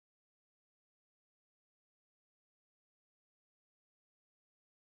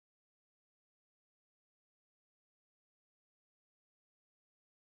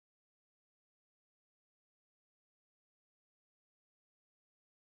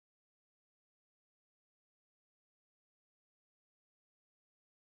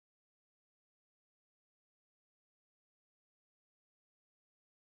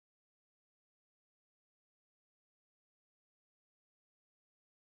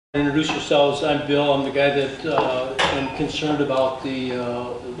Introduce yourselves. I'm Bill. I'm the guy that am concerned about the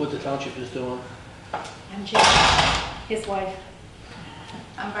what the township is doing. I'm Jen, his wife.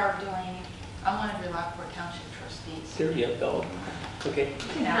 I'm Barb Delaney. I'm one of your Lockport Township trustees. There you go. Okay.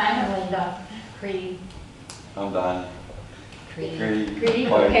 I'm Linda. Creed. I'm Don. Creed. Creed.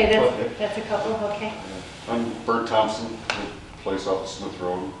 Okay, that's a couple, okay. I'm Bert Thompson, place off of Smith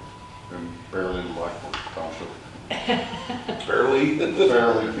Road in Barely, Lockport Township. Barely.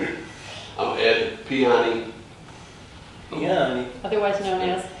 Barely. I'm Ed Piani. Yeah. Otherwise known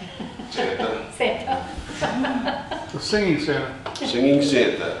as Santa. Santa. The singing Santa. Singing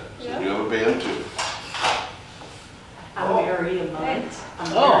Santa. So you have a band too. I'm Mary Amont.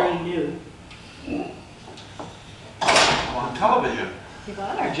 I'm Oh. very new. I'm on television. You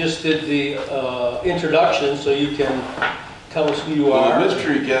I are. just did the introduction, so you can tell us who you Will are. the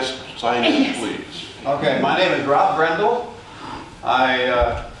mystery guest sign in, please? Okay, my name is Rob Brendel. I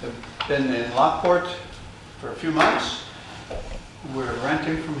have been in Lockport for a few months. We're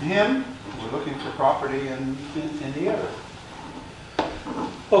renting from him. We're looking for property in the area.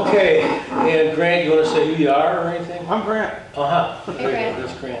 Okay. And Grant, you want to say who you are or anything? I'm Grant. Uh-huh. Hey, Grant.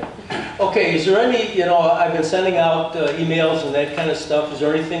 That's Grant. Okay. Is there any? I've been sending out emails and that kind of stuff. Is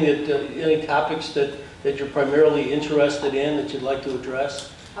there anything any topics that you're primarily interested in that you'd like to address?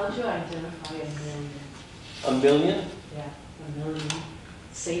 How'd you identify a million? A million? Yeah, a million.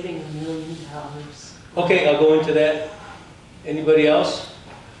 Saving $1 million. Okay, I'll go into that. Anybody else?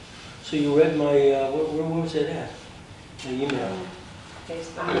 So you read my, where was it at? The email.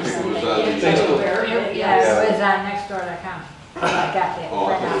 Facebook. I think it was on Facebook. Yeah, it was on nextdoor.com. I got that Oh,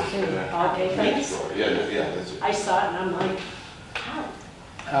 right now okay. too. Yeah. Okay, Next thanks. door. Yeah, that's it. I saw it and I'm like,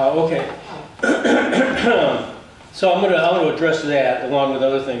 how? Okay. So I'm gonna address that along with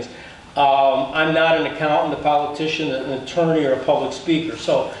other things. I'm not an accountant, a politician, an attorney, or a public speaker.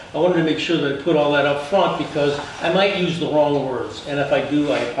 So I wanted to make sure that I put all that up front because I might use the wrong words. And if I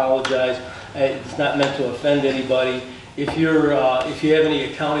do, I apologize. It's not meant to offend anybody. If you have any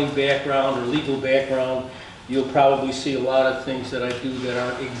accounting background or legal background, you'll probably see a lot of things that I do that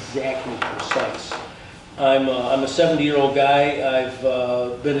aren't exactly precise. I'm a 70-year-old guy. I've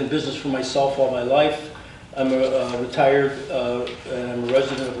been in business for myself all my life. I'm retired and I'm a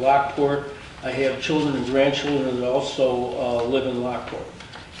resident of Lockport. I have children and grandchildren that also live in Lockport.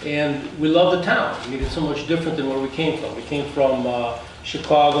 And we love the town. I mean, it's so much different than where we came from. We came from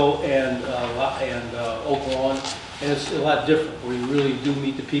Chicago and Oak Lawn, and it's a lot different. We really do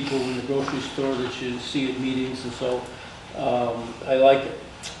meet the people in the grocery store that you see at meetings, and so I like it.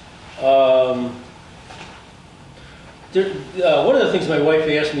 One of the things my wife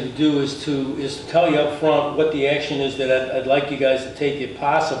asked me to do is to tell you up front what the action is that I'd like you guys to take if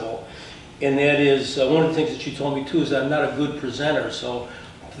possible. And that is, one of the things that she told me too is that I'm not a good presenter. So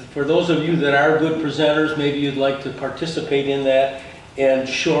for those of you that are good presenters, maybe you'd like to participate in that and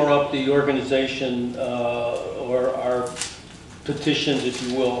shore up the organization or our petitions, if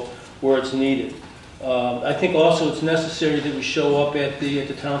you will, where it's needed. I think also it's necessary that we show up at the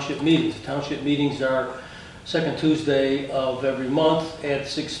township meetings. The township meetings are second Tuesday of every month at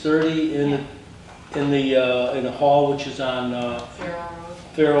 6:30 in the hall, which is on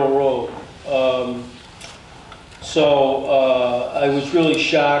Farrell Road. I was really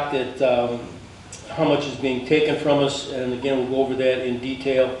shocked at how much is being taken from us, and again we'll go over that in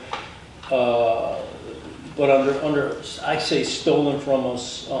detail. But under I say stolen from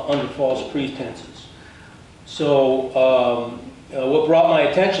us under false pretenses. So. What brought my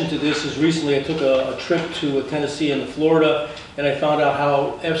attention to this is recently I took a trip to Tennessee and Florida, and I found out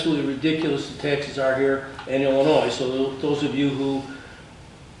how absolutely ridiculous the taxes are here in Illinois. So those of you who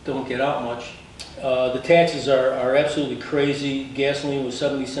don't get out much, the taxes are absolutely crazy. Gasoline was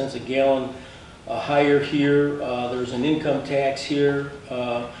 70 cents a gallon higher here. There's an income tax here.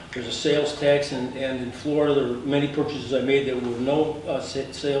 There's a sales tax, and in Florida there were many purchases I made that were no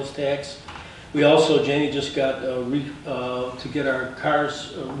sales tax. We also, Janie just got to get our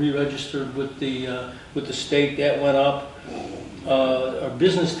cars re-registered with the state. That went up. Our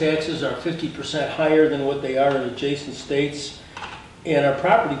business taxes are 50% higher than what they are in adjacent states, and our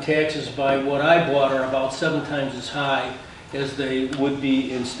property taxes, by what I bought, are about 7 times as high as they would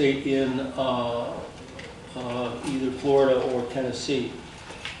be in either Florida or Tennessee.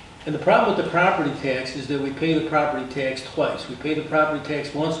 And the problem with the property tax is that we pay the property tax twice. We pay the property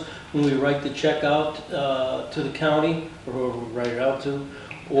tax once when we write the check out to the county, or whoever we write it out to,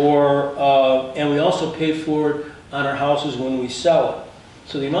 and we also pay for it on our houses when we sell it.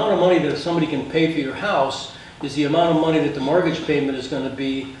 So the amount of money that somebody can pay for your house is the amount of money that the mortgage payment is going to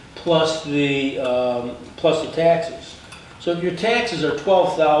be plus the taxes. So if your taxes are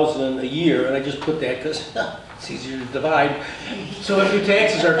 $12,000 a year, and I just put that because it's easier to divide. So if your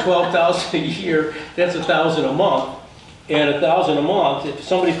taxes are $12,000 a year, that's $1,000 a month. And $1,000 a month, if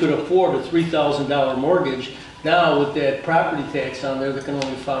somebody could afford a $3,000 mortgage, now with that property tax on there, they can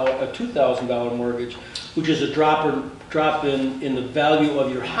only file a $2,000 mortgage, which is a drop in the value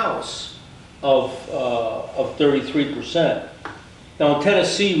of your house of 33%. Now in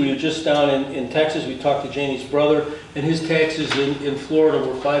Tennessee, we were just down in Texas, we talked to Janie's brother, and his taxes in Florida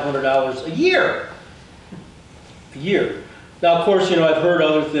were $500 a year. A year. Now, of course, I've heard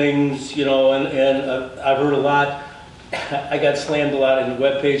other things, and I've heard a lot. I got slammed a lot in the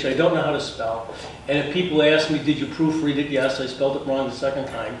webpage. I don't know how to spell. And if people ask me, did you proofread it? Yes, I spelled it wrong the second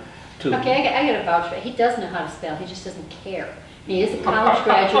time, too. Okay, I got to vouch for it. He does know how to spell, he just doesn't care. He is a college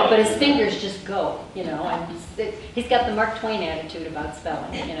graduate, but his fingers just go, and he's got the Mark Twain attitude about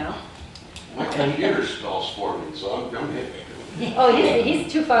spelling, My computer spells for me, so I'm happy. Oh,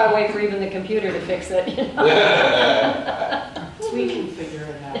 he's too far away for even the computer to fix it, We can figure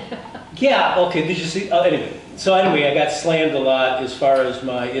it out. Yeah, okay, did you see? Anyway, I got slammed a lot as far as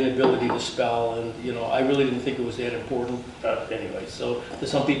my inability to spell, and, I really didn't think it was that important. Anyway, so to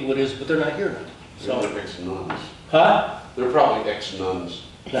some people it is, but they're not here now. So, They're ex-nuns. huh? They're probably ex-nuns.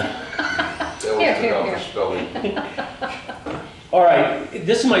 That was Here. the spelling. All right,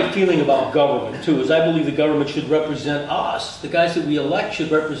 this is my feeling about government too, is I believe the government should represent us. The guys that we elect should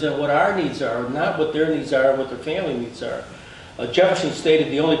represent what our needs are, not what their needs are, what their family needs are. Jefferson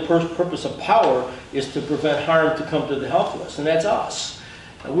stated the only purpose of power is to prevent harm to come to the helpless, and that's us.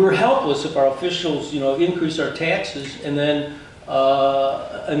 We're helpless if our officials, increase our taxes and then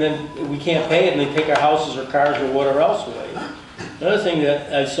we can't pay it and they take our houses or cars or whatever else away. Another thing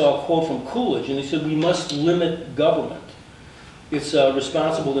that I saw a quote from Coolidge, and he said, we must limit government. It's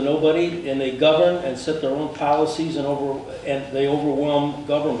responsible to nobody, and they govern and set their own policies, and they overwhelm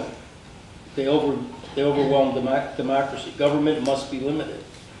government. They overwhelm democracy. Government must be limited.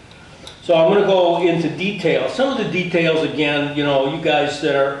 So I'm going to go into detail. Some of the details, again, you guys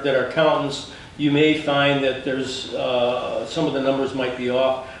that are accountants, you may find that there's some of the numbers might be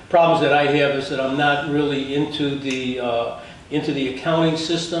off. Problems that I have is that I'm not really into the accounting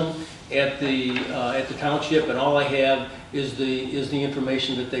system at the township, and all I have is the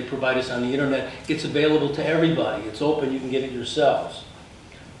information that they provide us on the internet. It's available to everybody. It's open. You can get it yourselves.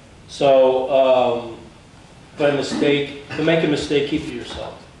 So, if you make a mistake, keep it to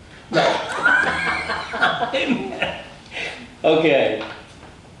yourself. No. Okay.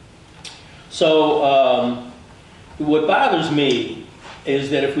 So, what bothers me is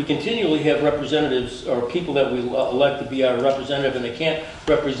that if we continually have representatives or people that we elect to be our representative and they can't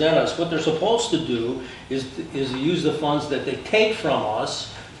represent us, what they're supposed to do is use the funds that they take from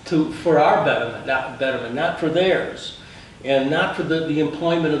us for our betterment, not for theirs, and not for the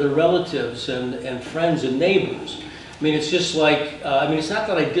employment of their relatives and friends and neighbors. I mean, it's just like, it's not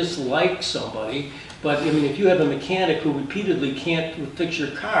that I dislike somebody, but if you have a mechanic who repeatedly can't fix your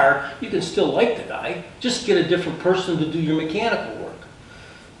car, you can still like the guy. Just get a different person to do your mechanical work.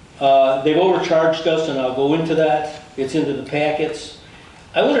 They've overcharged us, and I'll go into that. It's into the packets.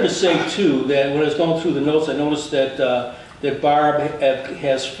 I wanted to say, too, that when I was going through the notes, I noticed that Barb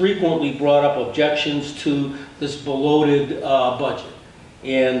has frequently brought up objections to this bloated budget.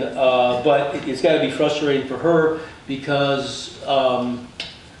 But it's got to be frustrating for her because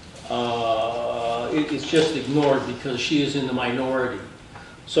it's just ignored because she is in the minority.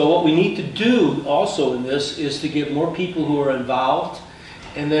 So what we need to do also in this is to get more people who are involved,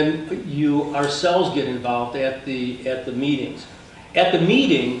 and then you ourselves get involved at the meetings. At the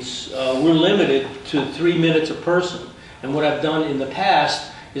meetings, we're limited to 3 minutes a person. And what I've done in the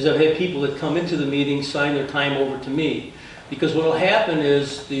past is I've had people that come into the meeting sign their time over to me. Because what will happen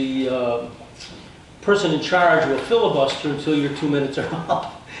is the person in charge will filibuster until your 2 minutes are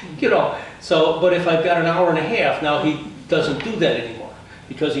up. But if I've got an hour and a half, now he doesn't do that anymore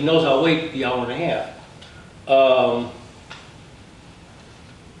because he knows I'll wait the hour and a half.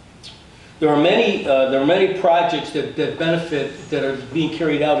 There are many projects that are being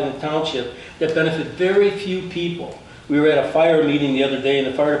carried out in the township that benefit very few people. We were at a fire meeting the other day, and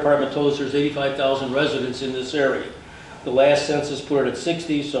the fire department told us there's 85,000 residents in this area. The last census put it at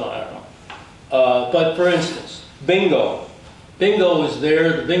 60, so I don't know. But for instance, bingo. Bingo is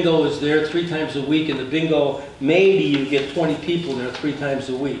there. The bingo is there 3 times a week, and the bingo, maybe you get 20 people there 3 times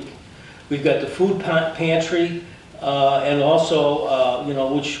a week. We've got the food pantry, and also,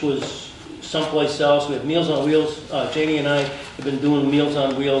 which was someplace else. We have Meals on Wheels. Janie and I have been doing Meals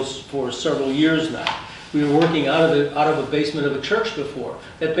on Wheels for several years now. We were working out of a basement of a church before.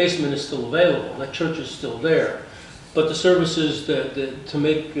 That basement is still available. That church is still there. but the services to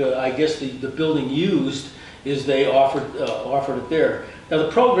make, I guess, the building used is they offered it there. Now,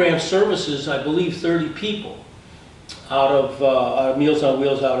 the program services, I believe, 30 people out of Meals on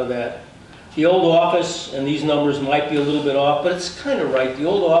Wheels out of that. The old office, and these numbers might be a little bit off, but it's kind of right. The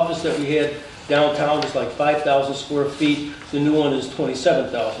old office that we had downtown is like 5,000 square feet. The new one is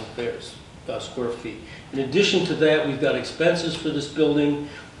 27,000 square feet. In addition to that, we've got expenses for this building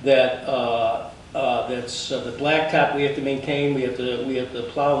that's the blacktop we have to maintain. We have to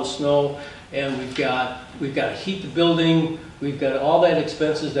plow the snow, and we've got to heat the building. We've got all that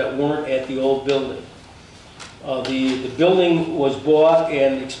expenses that weren't at the old building. The building was bought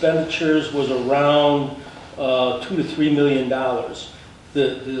and expenditures was around $2 to $3 million.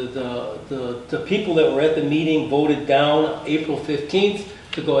 The people that were at the meeting voted down April 15th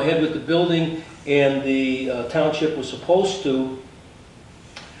to go ahead with the building, and the township was supposed to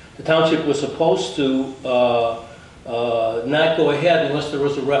not go ahead unless there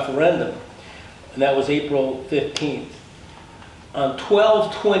was a referendum, and that was April 15th. On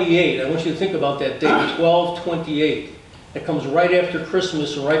 12/28, I want you to think about that date, 12/28. That comes right after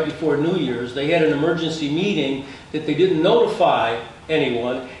Christmas and right before New Year's. They had an emergency meeting that they didn't notify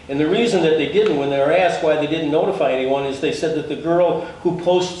anyone. And the reason that they didn't, when they were asked why they didn't notify anyone, is they said that the girl who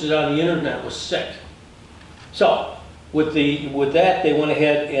posted on the internet was sick. So, with that, they went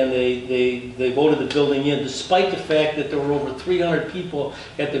ahead and they voted the building in, despite the fact that there were over 300 people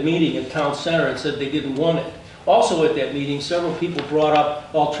at the meeting at Town Center and said they didn't want it. Also at that meeting, several people brought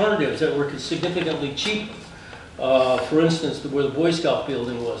up alternatives that were significantly cheaper. For instance, where the Boy Scout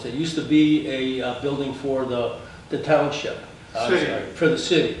building was. It used to be a building for the township, for the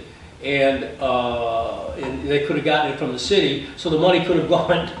city. And they could have gotten it from the city, so the money could have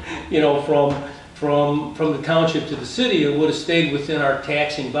gone, from the township to the city. It would have stayed within our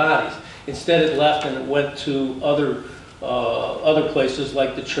taxing bodies. Instead, it left and it went to other places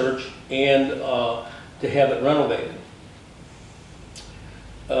like the church and to have it renovated.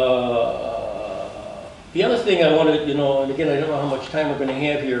 The other thing I wanted, and again, I don't know how much time we're going to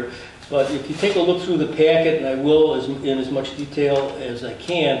have here, but if you take a look through the packet, and I will in as much detail as I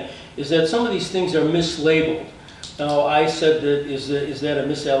can, is that some of these things are mislabeled. Now, I said that, is that a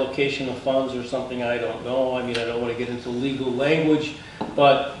misallocation of funds or something? I don't know. I mean, I don't want to get into legal language,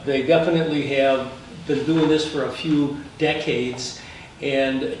 but they definitely have been doing this for a few decades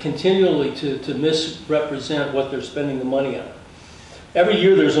and continually to misrepresent what they're spending the money on. Every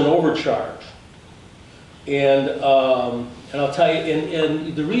year there's an overcharge. And I'll tell you,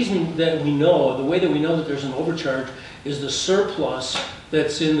 and the reason that we know, the way that we know that there's an overcharge is the surplus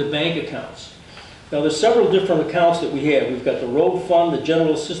that's in the bank accounts. Now, there's several different accounts that we have. We've got the road fund, the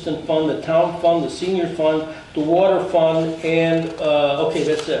general assistant fund, the town fund, the senior fund, the water fund, and, okay,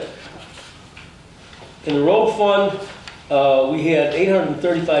 that's it. In the road fund, we had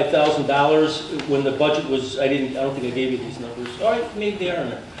 $835,000 when the budget was, I don't think I gave you these numbers. All right, maybe they are in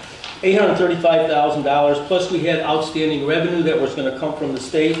there. $835,000, plus we had outstanding revenue that was going to come from the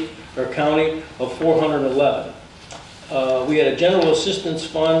state or county of $411,000. We had a general assistance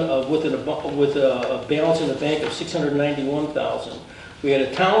fund with a balance in the bank of $691,000. We had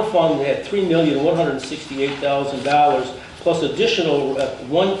a town fund that had $3,168,000 plus additional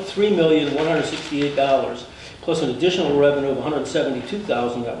 $3,168,000 plus an additional revenue of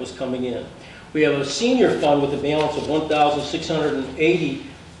 $172,000 that was coming in. We have a senior fund with a balance of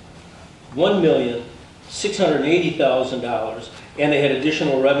 $1,680,000, and they had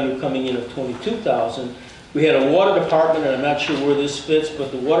additional revenue coming in of $22,000. We had a water department, and I'm not sure where this fits, but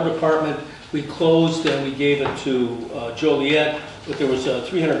the water department we closed and we gave it to Joliet, but there was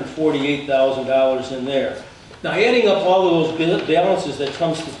 $348,000 in there. Now, adding up all of those balances, that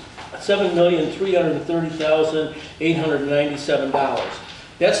comes to $7,330,897.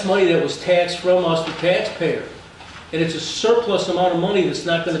 That's money that was taxed from us, the taxpayer. And it's a surplus amount of money that's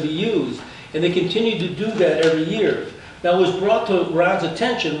not going to be used. And they continue to do that every year. Now, it was brought to Ron's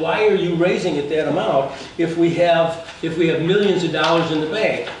attention, why are you raising it that amount if we have millions of dollars in the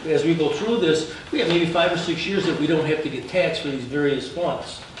bank? As we go through this, we have maybe 5 or 6 years that we don't have to get taxed for these various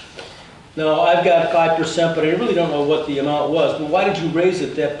funds. Now, I've got 5%, but I really don't know what the amount was. But why did you raise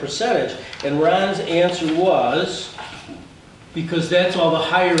it, that percentage? And Ron's answer was, because that's all the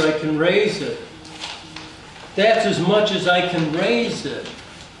higher I can raise it. That's as much as I can raise it.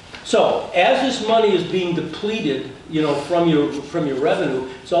 So, as this money is being depleted, from your revenue,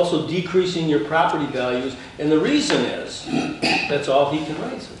 it's also decreasing your property values. And the reason is, that's all he can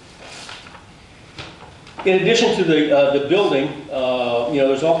raise it. In addition to the building,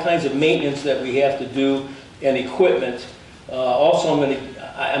 there's all kinds of maintenance that we have to do and equipment. Also,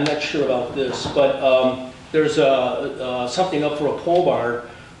 I'm not sure about this, but there's something up for a pole barn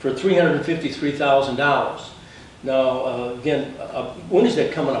for $353,000. Now, again, when is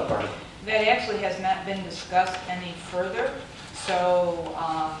that coming up, Barb? That actually has not been discussed any further, so,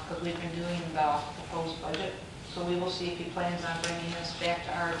 because we've been doing the proposed budget. So we will see if he plans on bringing this back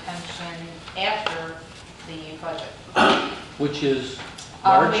to our attention after the budget. Which is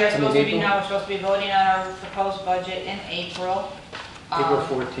March? We are supposed to be, April? no, we're supposed to be voting on our proposed budget in April. April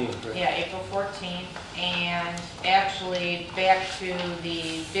 14th, right? Yeah, April 14th, and actually, back to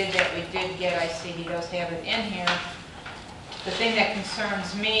the bid that we did get, I see he does have it in here. The thing that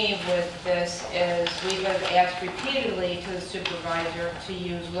concerns me with this is we have asked repeatedly to the supervisor to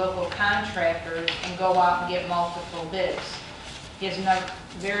use local contractors and go out and get multiple bids. He has not,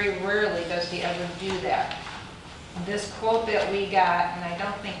 very rarely does he ever do that. This quote that we got, and I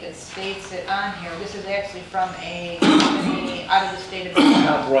don't think it states it on here, this is actually from a company out of the state of Illinois.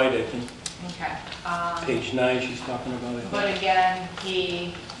 Top right, I think. Okay. Page 9, she's talking about it. But again,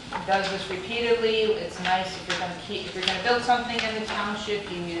 he does this repeatedly. It's nice if you're going to build something in the township,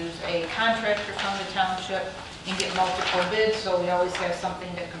 you use a contractor from the township and get multiple bids, so we always have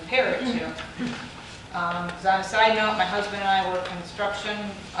something to compare it to. Because on a side note, my husband and I were construction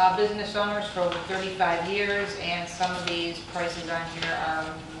business owners for over 35 years, and some of these prices on here are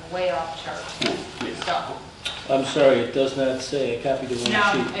way off chart. So, I'm sorry, it does not say. I copied the wrong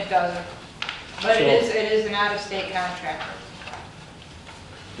no, sheet. it doesn't. But So- it is an out-of-state contractor.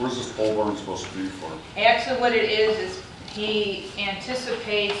 Where's this pole barn supposed to be for? Actually, what it is he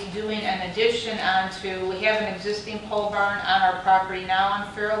anticipates doing an addition onto, we have an existing pole barn on our property now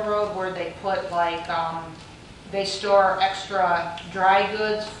on Farrell Road where they put like, they store extra dry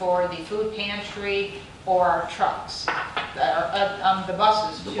goods for the food pantry or our trucks. The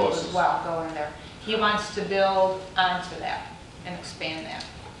buses The too as buses. well go in there. He wants to build onto that and expand that.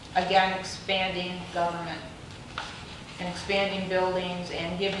 Again, expanding government and expanding buildings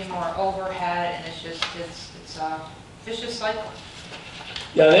and giving more overhead, and it's just, it's a vicious cycle.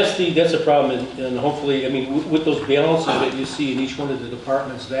 Yeah, that's the problem, and hopefully, I mean, with those balances that you see in each one of the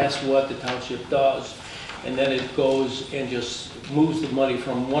departments, that's what the township does. And then it goes and just moves the money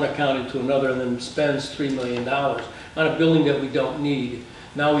from one account into another and then spends $3 million on a building that we don't need.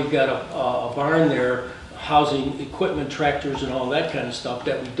 Now we've got a barn there housing equipment, tractors and all that kind of stuff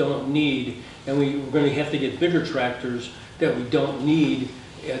that we don't need. And we're going to have to get bigger tractors that we don't need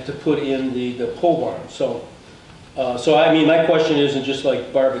to put in the pole barn. So I mean, my question isn't just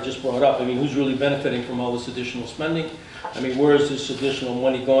like Barbara just brought up. I mean, who's really benefiting from all this additional spending? I mean, where is this additional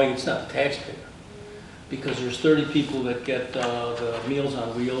money going? It's not the taxpayer. Because there's 30 people that get the Meals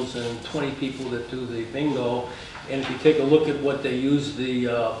on Wheels and 20 people that do the bingo. And if you take a look at what they used the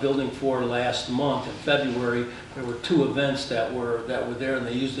building for last month in February, there were 2 events that were there, and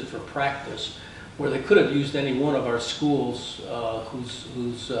they used it for practice, where they could have used any one of our schools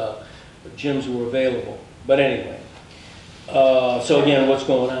whose gyms were available. But anyway, so again, what's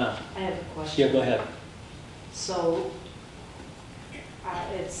going on? I have a question. Yeah, go ahead. So,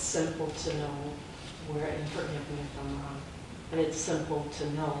 it's simple to know where, and forgive me if I'm wrong, but it's simple to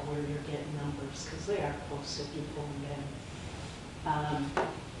know where you're getting numbers, because they are posted, you pull them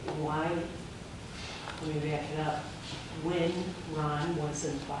in. Why, let me back it up, when Ron was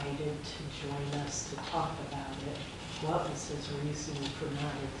invited to join us to talk about it, what was his reason for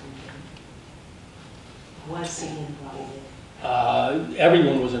not attending? Was he invited?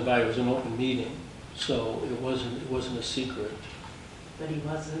 Everyone was invited. It was an open meeting, so it wasn't a secret. But he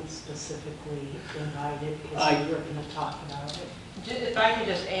wasn't specifically invited because we were going to talk about it. If I could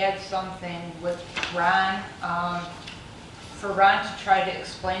just add something with Ron, for Ron to try to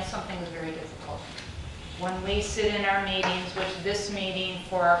explain something is very difficult. When we sit in our meetings, which this meeting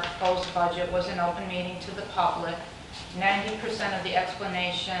for our proposed budget was an open meeting to the public, 90% of the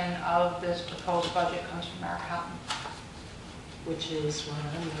explanation of this proposed budget comes from our accountant. Which is Ron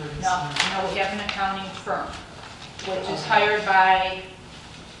or is No, not? we have an accounting firm, which is hired by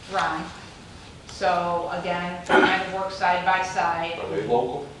Ron. So again, they kind of work side by side. Are they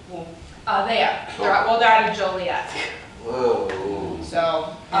local? They are. They're out of Joliet. Whoa.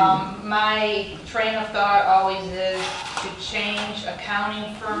 So my train of thought always is to change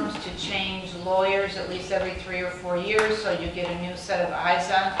accounting firms, to change lawyers at least every 3 or 4 years, so you get a new set of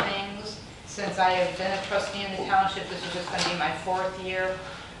eyes on things. Since I have been a trustee in the township, this is just going to be my 4th year.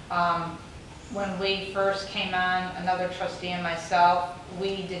 When we first came on, another trustee and myself,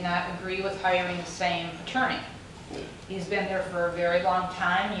 we did not agree with hiring the same attorney. He's been there for a very long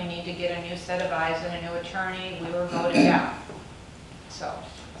time. You need to get a new set of eyes and a new attorney. We were voted down. So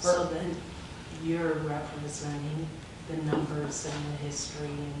then you're representing the numbers and the history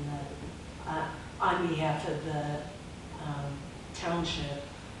and the, on behalf of the township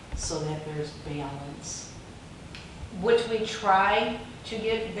so that there's balance. Which we try to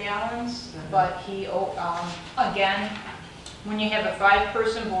get balance, but he, again, when you have a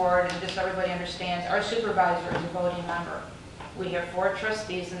 5-person board, and just so everybody understands, our supervisor is a voting member. We have 4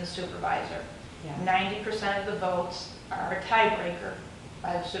 trustees and the supervisor. Yeah. 90% of the votes are a tiebreaker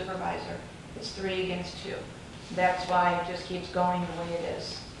by the supervisor. It's 3 against 2. That's why it just keeps going the way it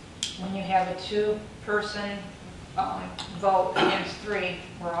is. When you have a 2-person vote against 3,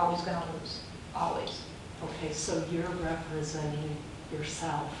 we're always going to lose, always. Okay, so you're representing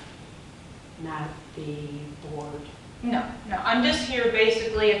yourself, not the board. No, I'm just here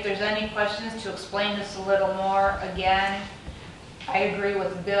basically, if there's any questions, to explain this a little more. Again, I agree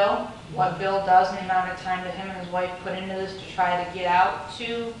with Bill, what Bill does and the amount of time that him and his wife put into this to try to get out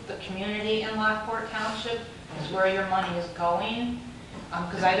to the community in Lockport Township is where your money is going,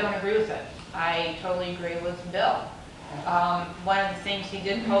 because I don't agree with it. I totally agree with Bill. One of the things he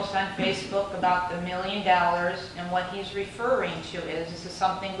did post on Facebook about the $1 million, and what he's referring to is, this is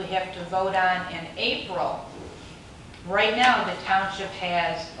something we have to vote on in April. Right now, the township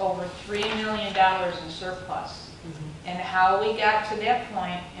has over $3 million in surplus. And how we got to that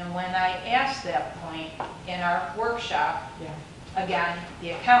point, and when I asked that point in our workshop, again,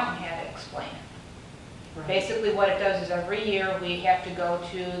 the accountant had to explain it. Right. Basically what it does is every year we have to go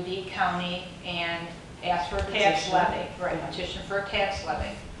to the county and ask for a tax Petition. levy, right, petition for a tax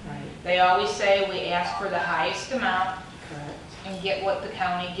levy. Right, They always say we ask for the highest amount correct, and get what the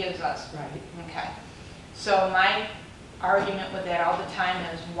county gives us. right. Okay. So my argument with that all the time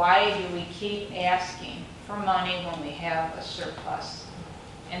is, why do we keep asking for money when we have a surplus?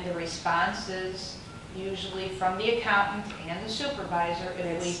 And the response is usually from the accountant and the supervisor, if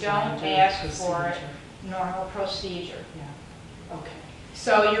It's we don't standard ask for it, procedure. normal procedure. Yeah, okay.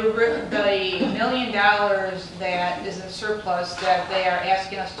 So the $1 million that is in surplus that they are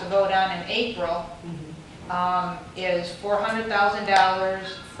asking us to vote on in April is $400,000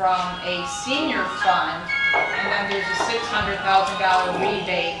 from a senior fund, and then there's a $600,000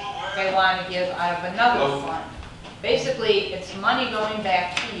 rebate they want to give out of another fund. Basically, it's money going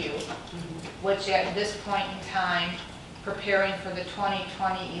back to you, which at this point in time, preparing for the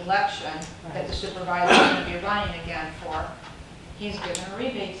 2020 election that the supervisor is going to be running again for, he's giving a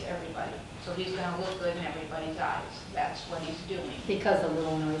rebate to everybody. So he's going to look good in everybody's eyes. That's what he's doing. Because a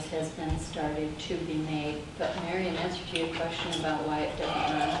little noise has been started to be made. But Mary, in answer to your question about why it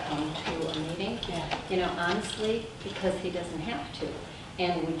doesn't want to come to a meeting, you know, honestly, because he doesn't have to.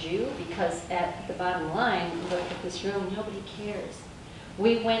 And would you? Because at the bottom line, look at this room, nobody cares.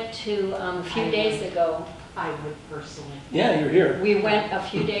 We went to, a few days ago, I would personally. Yeah, you're here. we went a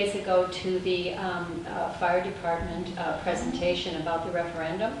few days ago to the fire department presentation about the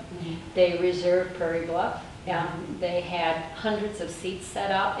referendum. They reserved Prairie Bluff. They had hundreds of seats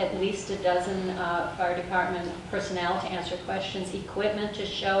set up, at least a dozen fire department personnel to answer questions, equipment to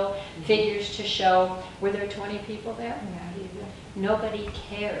show, figures to show. Were there 20 people there? Nobody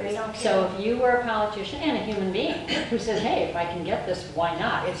cares. They don't So care. if you were a politician and a human being who says, hey, if I can get this, why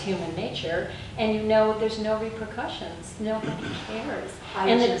not? It's human nature. And you know there's no repercussions. Nobody cares. I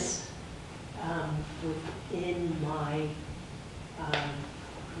And just, within my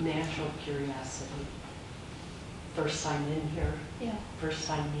natural curiosity, first time in here, Yeah, first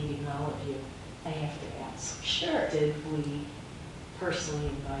time meeting all of you, I have to ask, sure. did we personally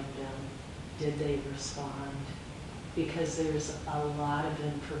invite them? Did they respond? Because there's a lot of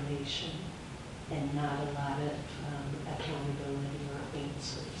information and not a lot of accountability or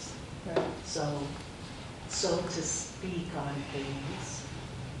answers. Right. So to speak on things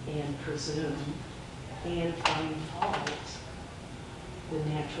and presume and find fault, the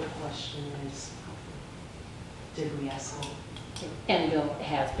natural question is, did we ask them? And Bill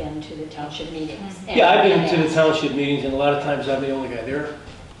has been to the township meetings. and- Yeah, I've been to and the township meetings, and a lot of times I'm the only guy there.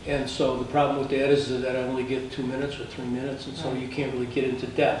 And so the problem with that is that I only get 2 minutes or 3 minutes, and so you can't really get into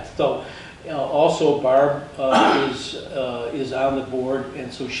depth. So, also Barb is on the board,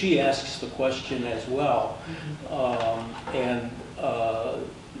 and so she asks the question as well. And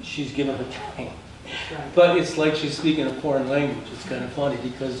she's given her time. Right. But it's like she's speaking a foreign language. It's kind of funny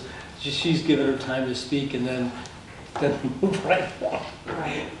because she's given her time to speak and then move right along.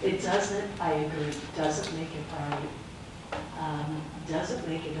 Right. It doesn't, I agree, doesn't make it right. Doesn't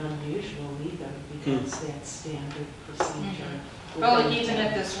make it unusual either, because that's standard procedure. Well, within even town.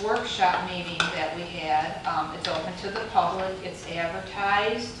 at this workshop meeting that we had, it's open to the public, it's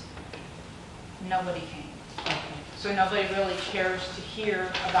advertised, nobody came. Okay. So nobody really cares to hear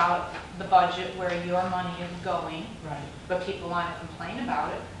about the budget, where your money is going, Right. but people want to complain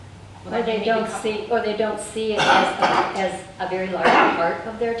about it. Well, Or then you they need don't to come- see, or they don't see it as a very large part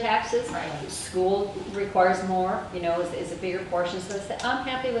of their taxes. Right. School requires more, you know, is a bigger portion, so they say, I'm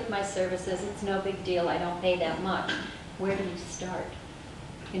happy with my services, it's no big deal, I don't pay that much. Where do you start?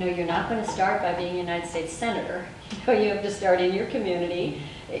 You know, you're not going to start by being a United States Senator. You know, you have to start in your community,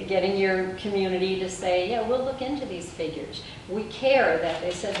 getting your community to say, yeah, we'll look into these figures. We care that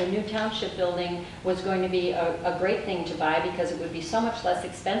they said the new township building was going to be a great thing to buy because it would be so much less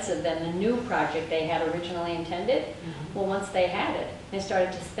expensive than the new project they had originally intended. Well, once they had it, they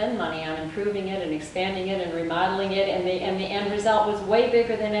started to spend money on improving it and expanding it and remodeling it, and the end result was way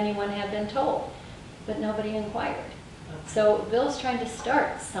bigger than anyone had been told. But nobody inquired. So Bill's trying to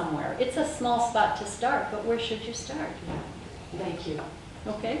start somewhere. It's a small spot to start, but where should you start? Thank you.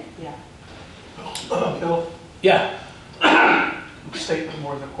 Okay? Yeah. Bill, Yeah, statement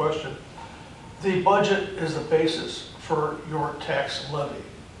more than a question. The budget is the basis for your tax levy.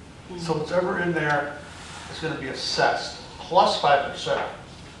 So what's ever in there is going to be assessed, plus 5%.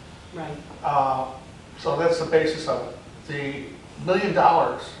 Right. So that's the basis of it. The $1 million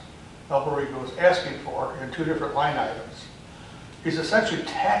Alberigo is asking for in two different line items. He's essentially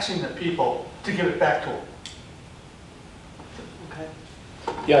taxing the people to give it back to them. Okay.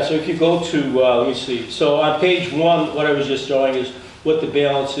 yeah, so if you go to, let me see, so on page 1, what I was just showing is what the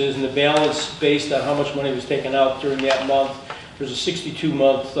balance is, and the balance based on how much money was taken out during that month, there's a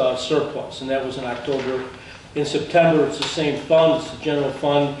 62-month surplus, and that was in October. In September, it's the same fund, it's the general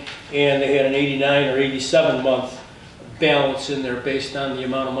fund, and they had an 89 or 87-month balance in there based on the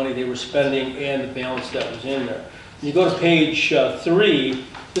amount of money they were spending and the balance that was in there. When you go to page 3,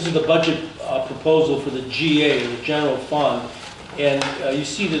 this is the budget proposal for the GA, the general fund, and you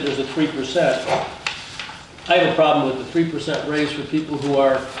see that there's a 3%. I have a problem with the 3% raise for people who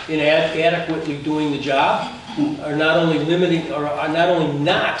are inadequately doing the job, are not only limiting, or are not only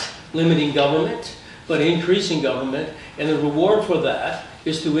not limiting government, but increasing government, and the reward for that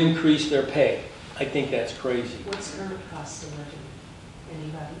is to increase their pay. I think that's crazy. What's current cost of living?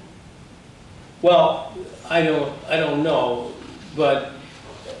 Anybody? Well, I don't know, but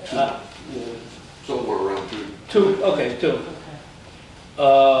Somewhere around 2. two. Okay.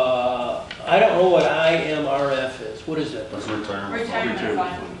 I don't know what IMRF is. What is that? That's retirement. Retirement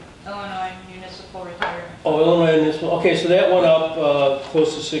Retirement fund, Illinois Municipal Retirement. Oh, Illinois Municipal. Okay, so that went up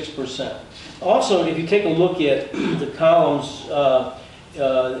close to 6%. Also, if you take a look at the columns,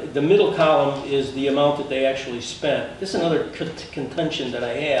 the middle column is the amount that they actually spent. This is another contention that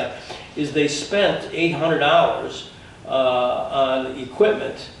I have, is they spent $800 on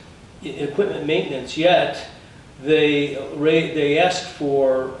equipment maintenance, yet they asked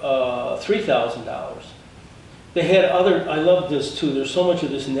for $3,000. They had other, I love this too, there's so much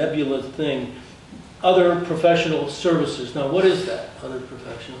of this nebulous thing, other professional services. Now, what is that, other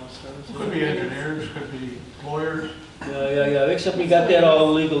professional services? Could be engineers, could be lawyers. Yeah, except we got that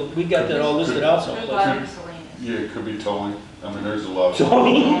all legal, we got that all listed out There's a someplace. lot of miscellaneous. Yeah, it could be towing. I mean, there's a lot of.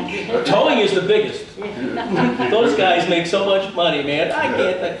 Towing is the biggest. Those guys make so much money, man, I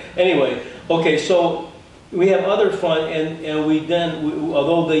can't, anyway, okay, so we have other fund, and we then,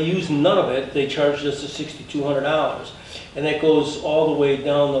 although they used none of it, they charged us $6,200. And that goes all the way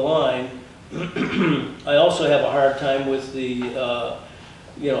down the line. I also have a hard time with the,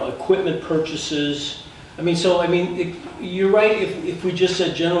 equipment purchases. You're right if we just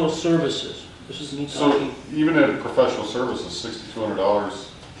said general services. This is me So talking. even at professional services, $6,200,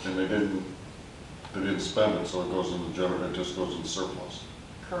 and they didn't spend it, so it goes in the general, it just goes in surplus.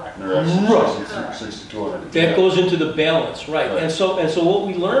 Correct. And they're actually Right. $6,200. That goes into the balance, right? Right. And so what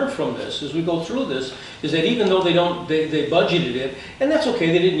we learned from this, as we go through this, is that even though they budgeted it, and that's okay,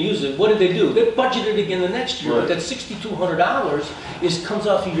 they didn't use it. What did they do? They budgeted it again the next year. But Right. that $6,200 comes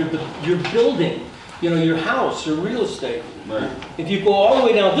off of your building, your house, your real estate. Right. If you go all the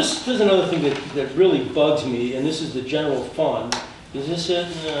way down, this is another thing that really bugs me, and this is the general fund. Is this it?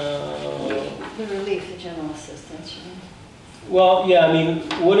 No. The relief, the general assistance, you know. Well, yeah,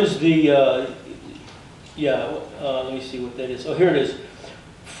 what is the, let me see what that is. Oh, here it is.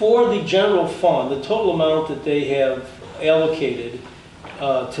 For the general fund, the total amount that they have allocated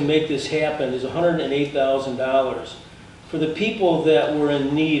to make this happen is $108,000. For the people that were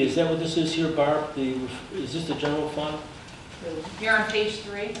in need, is that what this is here, Barb? Is this the general fund? You're on page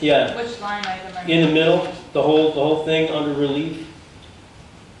 3? Yeah. Which line item are you? In the middle, the whole thing under relief?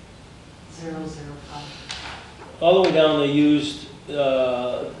 005. All the way down, they used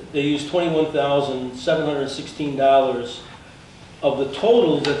 $21,716 of the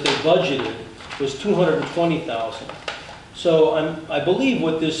total that they budgeted was $220,000. So I believe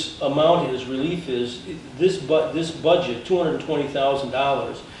what this amount is, relief is, this budget,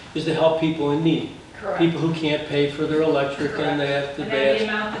 $220,000, is to help people in need. Correct. People who can't pay for their electric and Correct. that, the And then the gas.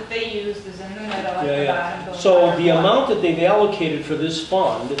 amount that they used is in the middle at Yeah, the yeah. bottom. goes So back the up. amount that they've allocated for this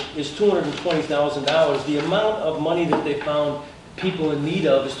fund is $220,000. The amount of money that they found people in need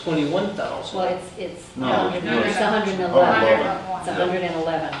of is $21,000. Well, it's No, it's no. 111. It's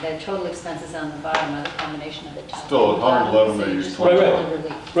 111. The total expenses on the bottom are the combination of the top. Still, and the bottom, 111, so they you use just 20. want Right, total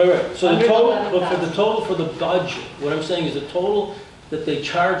relief. Right. So the total, but for the 111,000. total for the budget, what I'm saying is the total that they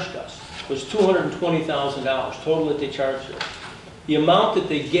charged us was $220,000, total that they charged us. The amount that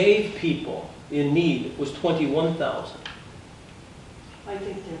they gave people in need was $21,000. I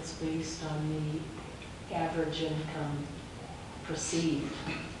think that's based on the average income perceived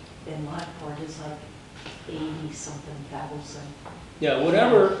in Lockport is like 80-something thousand. Yeah,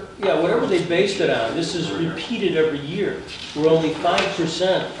 whatever they based it on, this is repeated every year, where only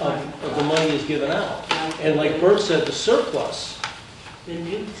 5% of the money is given out. And like Bert said, the surplus, The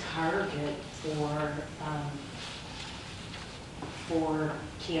new target for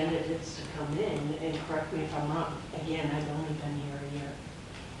candidates to come in, and correct me if I'm wrong, again, I've only been here a year.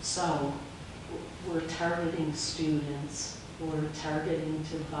 So we're targeting students, we're targeting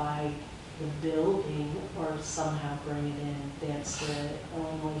to buy the building or somehow bring it in. That's the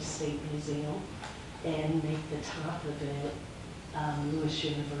Illinois State Museum, and make the top of it Lewis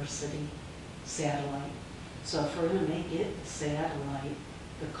University satellite. So if we're going to make it the satellite,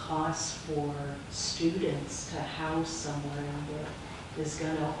 the cost for students to house somewhere in there is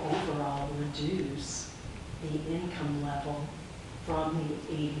going to overall reduce the income level from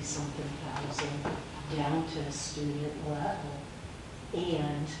the 80-something thousand down to the student level.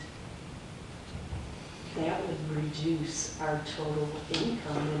 And that would reduce our total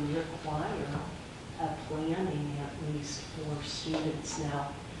income and require a planning at least for students. Now,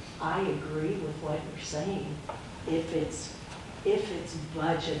 I agree with what you're saying. If it's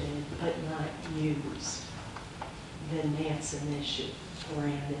budgeted but not used, then that's an issue,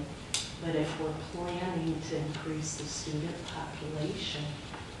 granted. But if we're planning to increase the student population,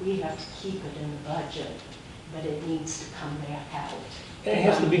 we have to keep it in the budget, but it needs to come back out. and it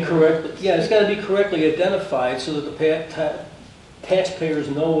has to be correct, yeah, it's got to be correctly identified so that the taxpayers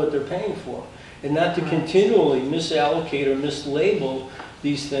know what they're paying for, and not to continually misallocate or mislabel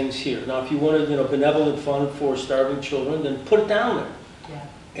these things here. Now, if you wanted, benevolent fund for starving children, then put it down there. Yeah.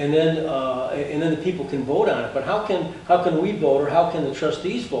 And then the people can vote on it. But how can we vote, or how can the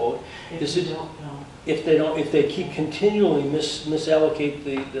trustees vote If you don't know. if they keep continually misallocate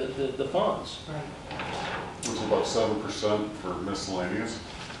the funds? Right. It's about 7% for miscellaneous.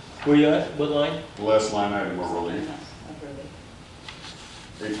 Where you at? What line? The last line item of relief,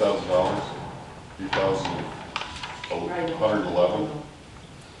 $8,000, $8,111,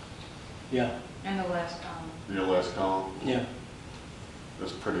 Yeah, In the last column. the last column. yeah.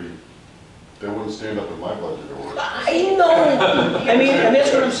 That's pretty, they wouldn't stand up in my budget or what? I know. I mean, and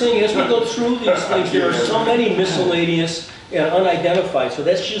that's what I'm saying. As we go through these things, there are so many miscellaneous and unidentified. So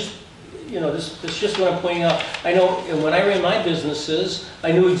that's just, that's just what I'm pointing out. I know, and when I ran my businesses,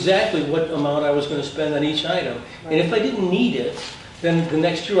 I knew exactly what amount I was going to spend on each item. And if I didn't need it, then the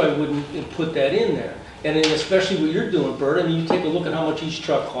next year I wouldn't put that in there. And then especially what you're doing, Bert, I mean, you take a look at how much each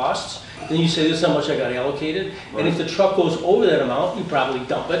truck costs, then you say, this is how much I got allocated. And if the truck goes over that amount, you probably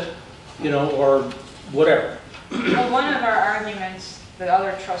dump it, or whatever. Well, one of our arguments, the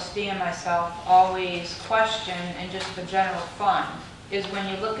other trustee and myself always question in just the general fund, is when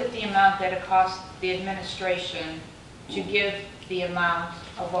you look at the amount that it costs the administration to give the amount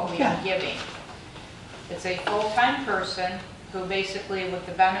of what we are giving. It's a full-time person who basically, with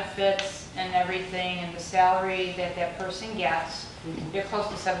the benefits and everything and the salary that that person gets, you're close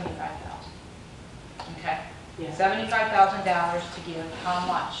to $75,000. Okay? Yeah. $75,000 to give how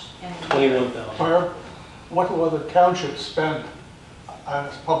much in a year? 21,000. Barb, what do other townships spend on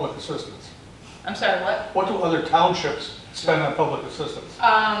public assistance? I'm sorry, what? What do other townships spend on public assistance?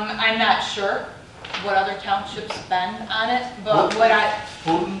 I'm not sure what other townships spend on it, but what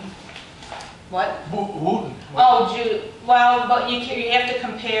Wooten? what? Wooten. Oh, well, but you have to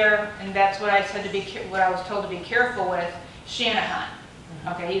compare, and that's what I said what I was told to be careful with, Shanahan.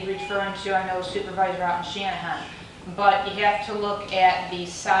 Okay, he's referring to, I know, Supervisor out in Shanahan. But you have to look at the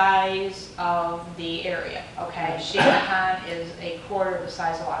size of the area, okay? Shanahan is a quarter of the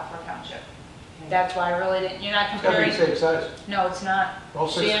size of Lockport Township. That's why I really didn't, you're not It's gotta be comparing. the same size. No, it's not. Well,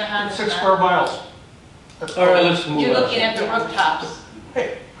 Shanahan is 6 not. square miles. That's All right, let's move on. You're looking at the rooftops.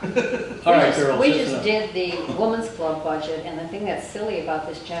 Hey, All right, girls. We that's just enough. did the Women's Club budget, and the thing that's silly about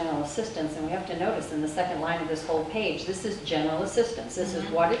this general assistance, and we have to notice in the second line of this whole page, this is general assistance. This is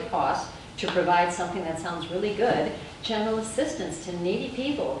what it costs to provide something that sounds really good, general assistance to needy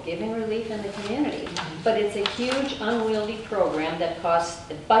people, giving relief in the community. But it's a huge unwieldy program that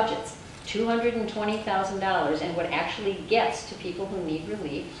costs budgets $220,000, and what actually gets to people who need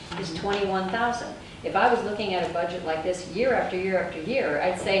relief is $21,000. If I was looking at a budget like this year after year after year,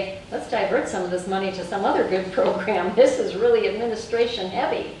 I'd say, let's divert some of this money to some other good program. This is really administration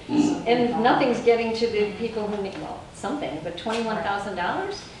heavy. And nothing's getting to the people who need, well, something, but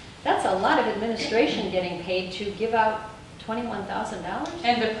 $21,000? That's a lot of administration getting paid to give out $21,000?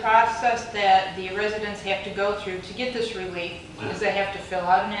 And the process that the residents have to go through to get this relief is they have to fill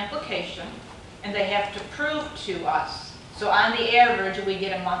out an application, and they have to prove to us. So on the average, we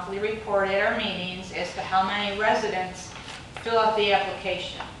get a monthly report at our meetings as to how many residents fill out the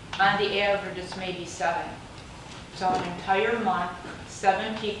application. On the average, it's maybe 7. So an entire month,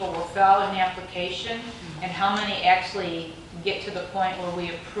 7 people will fill out an application, and how many actually get to the point where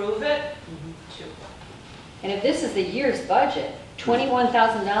we approve it? 2. And if this is the year's budget,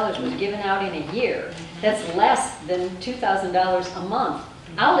 $21,000 was given out in a year. That's less than $2,000 a month.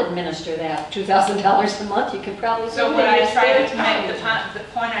 I'll administer that $2,000 a month. You can probably. So what I try to make, the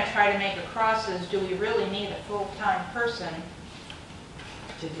point I try to make across is, do we really need a full-time person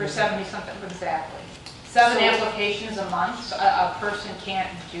for 70-something? Exactly. 7 applications a month, so a person can't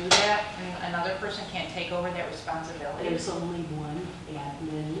do that, and another person can't take over that responsibility. There's only one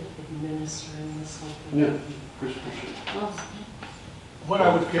admin administering this whole thing. Yeah. Chris, Well, What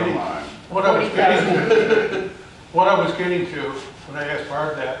I was getting, Come on. what I was getting to when I asked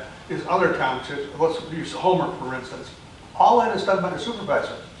Barb that is other townships, let's use Homer for instance, all that is done by the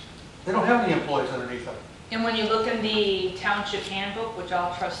supervisor. They don't have any employees underneath them. And when you look in the township handbook, which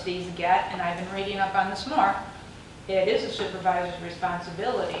all trustees get, and I've been reading up on this more, it is the supervisor's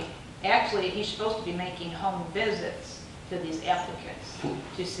responsibility. Actually, he's supposed to be making home visits to these applicants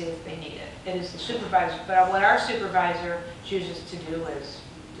to see if they need it. It is the supervisor, but what our supervisor chooses to do is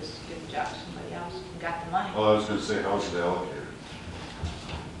just give the job to somebody else who got the money. Well, I was gonna say, how's it allocated?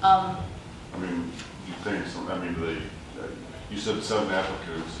 I mean, you think, you said 7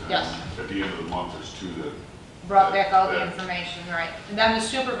 applicants. And Yes. at the end of the month, there's 2 that. Brought back all the information, right. And then the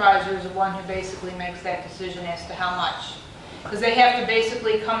supervisor is the one who basically makes that decision as to how much. Because they have to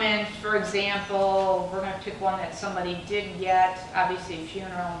basically come in, for example, we're going to pick one that somebody did get, obviously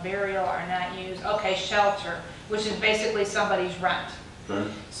funeral and burial are not used. Okay, shelter, which is basically somebody's rent. Okay.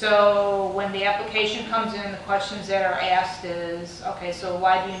 So when the application comes in, the questions that are asked is, okay, so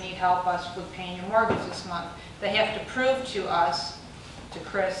why do you need help us with paying your mortgage this month? They have to prove to us, to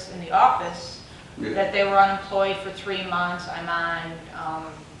Chris in the office, that they were unemployed for 3 months. I'm on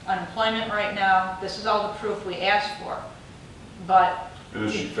unemployment right now. This is all the proof we asked for. But And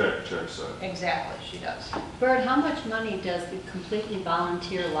then she fact checks that. exactly, she does. Bert, how much money does the completely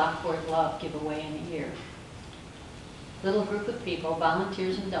volunteer Lockport Love give away in a year? Little group of people,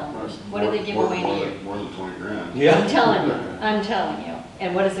 volunteers and donors. What do they give away in a year? More than 20 grand. Yeah. I'm telling you.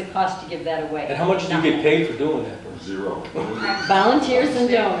 And what does it cost to give that away? And how much do you get paid for doing that, Bert? 0. Volunteers and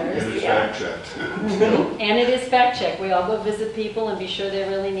donors. And it's Yeah. fact checked. And it is fact check. We all go visit people and be sure they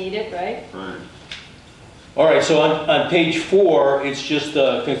really need it, right? Right. All right, so on page 4, it's just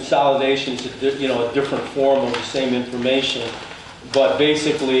a consolidation, it's a different form of the same information. But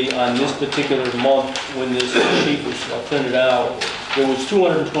basically, on this particular month, when this sheet was printed out, there was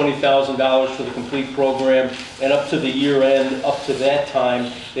 $220,000 for the complete program, and up to the year end, up to that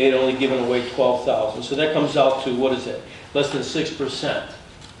time, they had only given away $12,000. So that comes out to, what is it? Less than 6%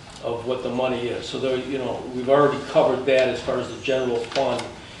 of what the money is. So there, we've already covered that as far as the general fund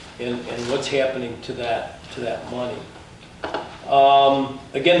and what's happening to that money.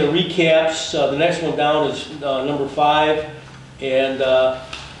 Again, the recaps. The next one down is number 5. And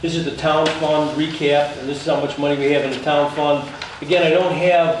this is the town fund recap, and this is how much money we have in the town fund. Again, I don't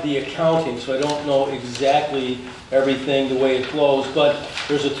have the accounting, so I don't know exactly everything the way it flows, but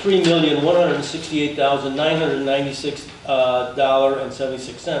there's a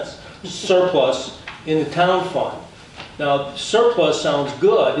 $3,168,996.76 surplus in the town fund. Now, surplus sounds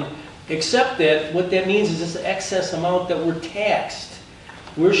good, except that what that means is this excess amount that we're taxed.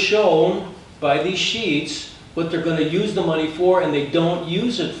 We're shown by these sheets what they're going to use the money for, and they don't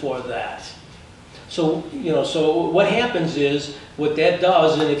use it for that. So, so what happens is, what that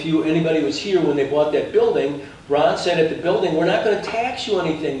does, and if anybody was here when they bought that building, Ron said at the building, we're not going to tax you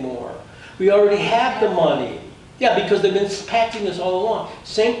anything more. We already have the money. Yeah, because they've been taxing us all along.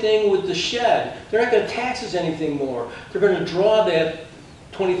 Same thing with the shed. They're not going to tax us anything more. They're going to draw that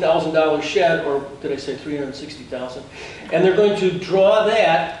 $20,000 shed, or did I say $360,000? And they're going to draw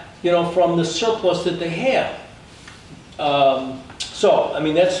that, from the surplus that they have. So, I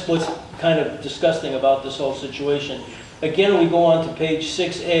mean, that's what's kind of disgusting about this whole situation. Again, we go on to page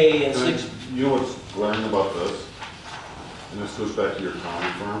 6A and 6... You know what's glaring about this? And this goes back to your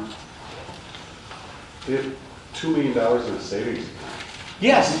accounting firm. They have $2 million in a savings account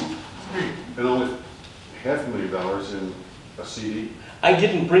Yes, and only $500,000 in a CD. I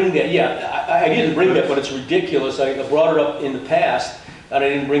didn't bring that, yeah, I didn't bring that, but it's ridiculous. I brought it up in the past, and I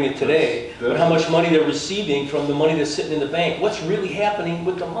didn't bring it today. But how much money they're receiving from the money that's sitting in the bank. What's really happening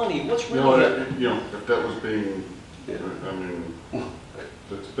with the money? What's You know, really what, happening? you know, if that was being, I mean,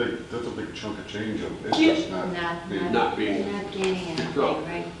 that's a big chunk of change of, it's Yeah. just not being. Not being- Not gaining anything,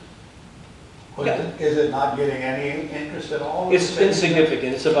 right? Is it not getting any interest at all? It's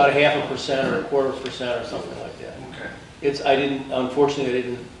insignificant. It's about 0.5% or 0.25% or something like that. Okay.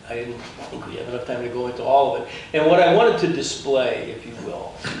 Unfortunately, I didn't think we have enough time to go into all of it. And what I wanted to display, if you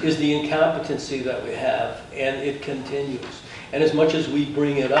will, is the incompetency that we have, and it continues. And as much as we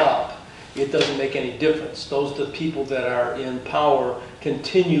bring it up, it doesn't make any difference. The people that are in power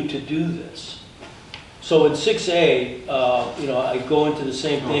continue to do this. So in 6A, I go into the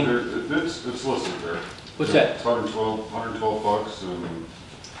same thing. It's listed there. What's that? It's $112 and,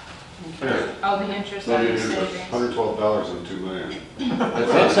 yeah. Oh, the interest So on the the interest, savings. $112 and $2 million.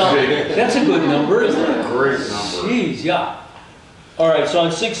 That's a good number, isn't it? Great number. Jeez, yeah. All right, so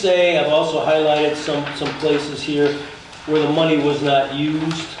on 6A, I've also highlighted some places here where the money was not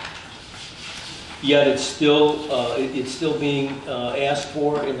used, yet it's still being asked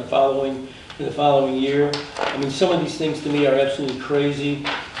for in the following year. I mean, some of these things to me are absolutely crazy.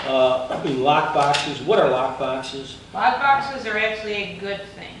 Lock boxes. What are lock boxes? Lock boxes are actually a good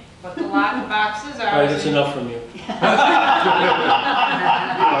thing. What the lock boxes are. All right, that's enough from you. I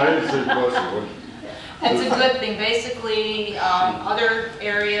didn't say question. It's a good thing. Basically, other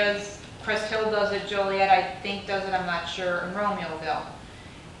areas, Crest Hill does it, Joliet, I think does it, I'm not sure, and Romeoville.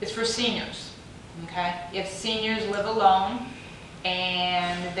 It's for seniors, okay? If seniors live alone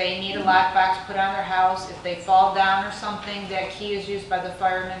and they need a lockbox put on their house, if they fall down or something, that key is used by the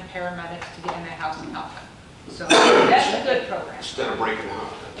firemen, paramedics to get in their house and help them. So that's a good program. Instead of breaking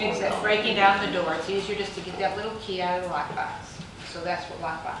out. Exactly, breaking down the door. It's easier just to get that little key out of the lockbox. So that's what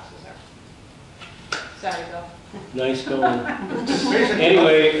lockboxes are. Sorry, Bill. Nice going.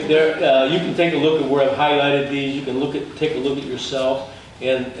 Anyway, there, you can take a look at where I've highlighted these. You can take a look at yourself.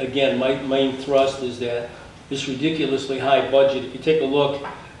 And again, my main thrust is that this ridiculously high budget, if you take a look,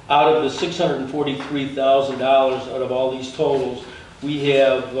 out of the $643,000 out of all these totals, we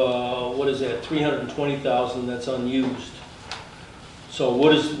have, what is that, $320,000 that's unused. So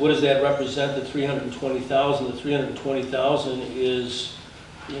what does that represent, the $320,000? The $320,000 is,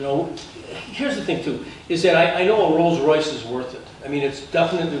 here's the thing too, is that I know a Rolls Royce is worth it. I mean, it's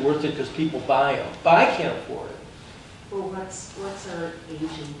definitely worth it because people buy them, but I can't afford it. Well, what's our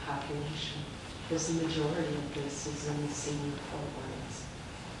aging population? Because the majority of this is in the senior programs.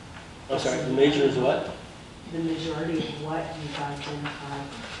 I'm sorry, the major is what? The majority of what you've identified,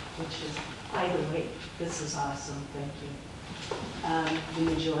 which is, by the way, this is awesome, thank you. The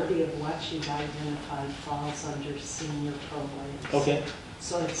majority of what you've identified falls under senior programs. Okay.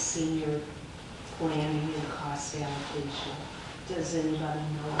 So it's senior planning and cost allocation. Does anybody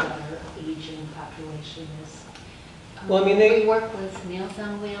know what our aging population is? Well, I mean, We work with Meals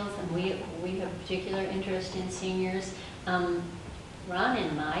on Wheels, and we have particular interest in seniors. Ron,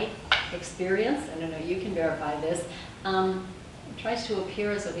 in my experience, I don't know, you can verify this, tries to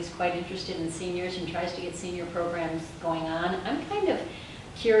appear as though he's quite interested in seniors and tries to get senior programs going on. I'm kind of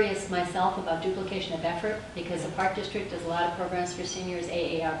curious myself about duplication of effort, because the Park District does a lot of programs for seniors,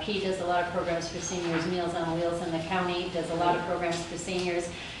 AARP does a lot of programs for seniors, Meals on Wheels in the county does a lot of programs for seniors.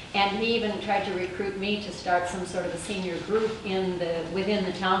 And he even tried to recruit me to start some sort of a senior group within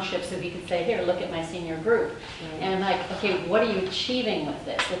the township, so he could say, here, look at my senior group. Right. And I'm like, okay, what are you achieving with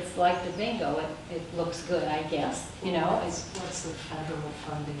this? It's like the bingo, it looks good, I guess, What's the federal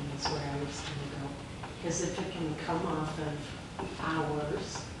funding is where I was going to go. Because if it can come off of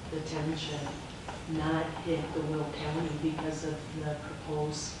ours, the township, not hit the Will County because of the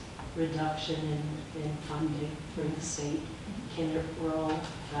proposed reduction in funding from the state, can it roll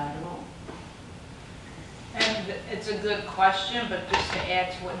federal? And it's a good question, but just to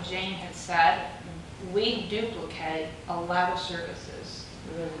add to what Jane had said, we duplicate a lot of services.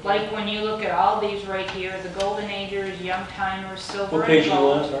 Like when you look at all these right here, the Golden Agers, Young Timers, Silver what and page are you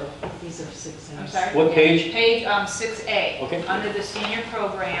on, Gold. sorry? These are 6 I'm sorry? What page? Page 6A. Okay. Under the senior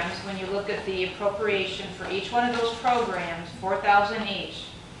programs, when you look at the appropriation for each one of those programs, $4,000 each.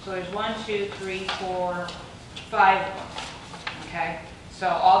 So there's 1, 2, 3, 4, 5 of them. Okay? So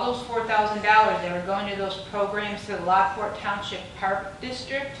all those $4,000 that are going to those programs to the Lockport Township Park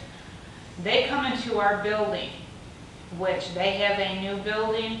District, They come into our building, which they have a new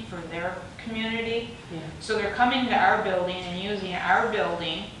building for their community. Yeah. So they're coming to our building and using our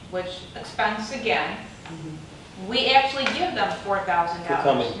building, which expense again. We actually give them $4,000. For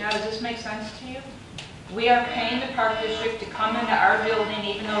coming. Now, does this make sense to you? We are paying the park district to come into our building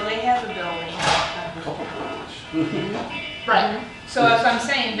even though they have a building. Right. So as I'm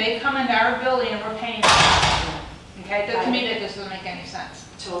saying, they come into our building and we're paying them. Okay, to me that just doesn't make any sense.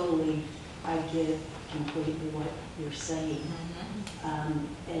 Totally, I get completely what you're saying.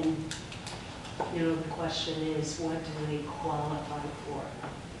 And, you know, the question is, what do they qualify for?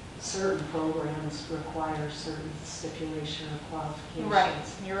 Certain programs require certain stipulation or qualifications.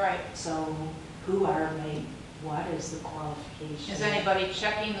 Right, you're right. So who are they? What is the qualification? Is anybody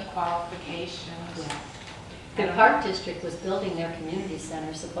checking the qualifications? Yeah. The park district was building their community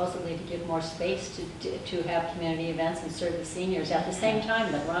center supposedly to give more space to have community events and serve the seniors at the same time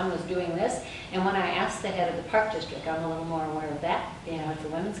that Ron was doing this. And when I asked the head of the park district, I'm a little more aware of that, you know, at the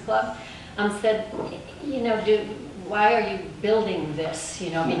women's club, said, you know, why are you building this,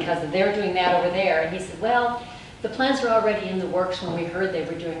 you know, because they're doing that over there. And he said, well, the plans were already in the works when we heard they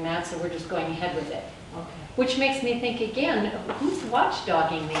were doing that, so we're just going ahead with it. Okay. Which makes me think again, who's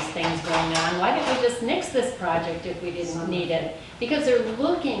watchdogging these things going on? Why didn't we just nix this project if we didn't need it? Because they're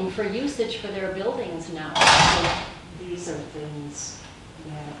looking for usage for their buildings now. These are things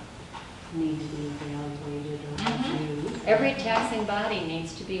that need to be evaluated or reviewed. Every taxing body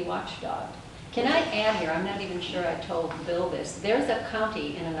needs to be watchdogged. Can I add here, I'm not even sure I told Bill this, there's a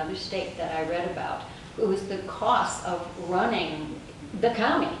county in another state that I read about whose the cost of running the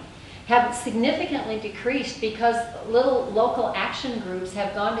county have significantly decreased because little local action groups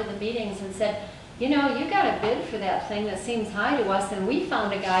have gone to the meetings and said, you know, you got a bid for that thing that seems high to us, and we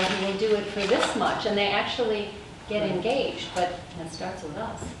found a guy who will do it for this much, and they actually get engaged, but it starts with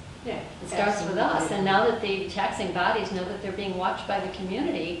us. Yeah, It starts with us, and now that the taxing bodies know that they're being watched by the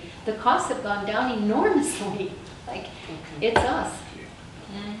community, the costs have gone down enormously. Like, it's us.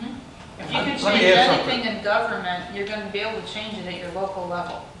 If you can Let me change add something. anything in government, you're going to be able to change it at your local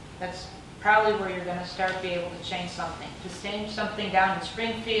level. That's probably where you're going to start to be able to change something. To change something down in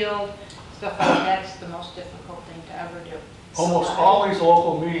Springfield, stuff like that's the most difficult thing to ever do. Almost all these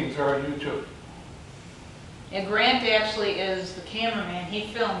local meetings are on YouTube. And Grant actually is the cameraman.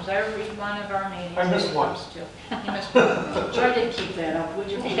 He films every one of our meetings. I missed he one. comes to. He missed one. Try to keep that up, would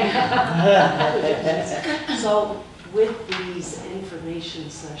you? So with these information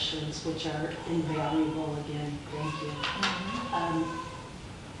sessions, which are invaluable again, thank you.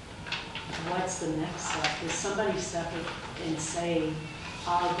 What's the next step? Does somebody step up and say,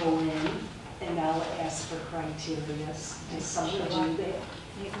 I'll go in and I'll ask for criteria? Does somebody do that?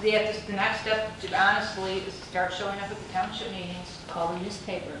 The next step, honestly, is to start showing up at the township meetings. Call the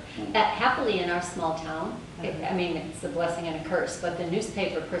newspaper. Happily in our small town, I mean, it's a blessing and a curse, but the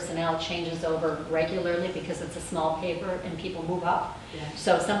newspaper personnel changes over regularly because it's a small paper and people move up. Yeah.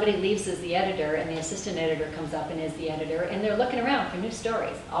 So somebody leaves as the editor and the assistant editor comes up and is the editor, and they're looking around for new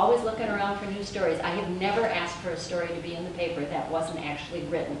stories, always looking around for new stories. I have never asked for a story to be in the paper that wasn't actually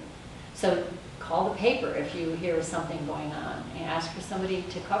written. So call the paper if you hear something going on and ask for somebody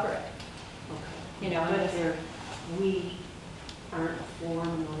to cover it. Okay. You know, But we aren't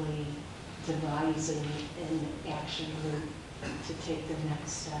formally devising an action group to take the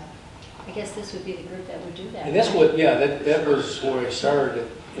next step. I guess this would be the group that would do that. And that's what, yeah, that was where I started,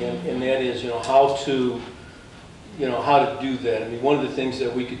 and that is, you know, how to do that. I mean, one of the things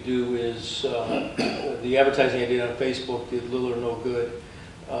that we could do is, the advertising I did on Facebook did little or no good.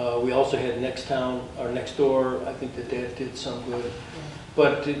 We also had Next Town, or Next Door, I think that did some good.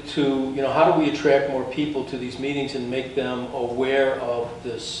 But to, you know, how do we attract more people to these meetings and make them aware of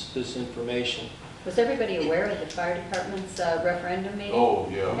this information? Was everybody aware of the fire department's referendum meeting? Oh,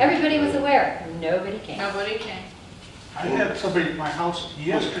 yeah. Everybody was aware. Nobody came. Nobody came. I had somebody at my house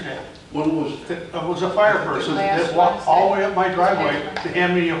yesterday, When was, that was a fire person, Last that walked all the way up my Wednesday. driveway to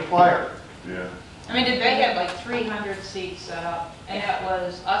hand me a flyer. Yeah. I mean, they had like 300 seats set up, and it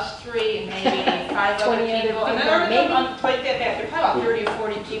was us three and maybe 5 other 20 other people. And then people, there maybe. were, take that back, there were probably about 30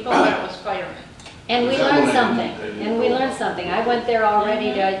 or 40 people, but it was firemen. And we Was that learned when something. they didn't And we go? learned something. I went there all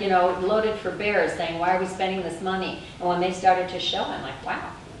ready to, you know, loaded for bears, saying, why are we spending this money? And when they started to show, I'm like,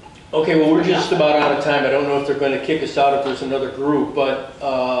 wow. Okay, well, we're just about out of time. I don't know if they're going to kick us out if there's another group, but,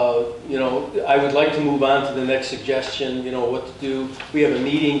 you know, I would like to move on to the next suggestion, you know, what to do. We have a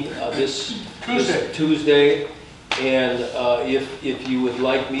meeting this Tuesday, and if you would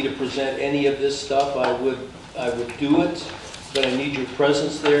like me to present any of this stuff, I would do it, but I need your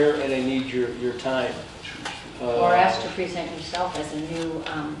presence there and I need your time. Or asked to present yourself as a new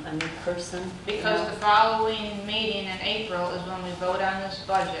person? Because the following meeting in April is when we vote on this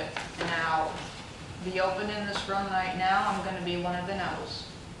budget. And I'll be open in this room right now, I'm gonna be one of the no's.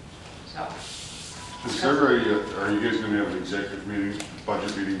 So, Is there are you guys gonna have an executive meeting,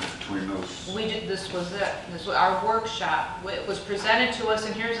 budget meeting between those? we did, this was it, this was our workshop. It was presented to us,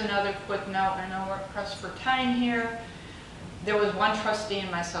 and here's another quick note, I know we're pressed for time here. There was one trustee and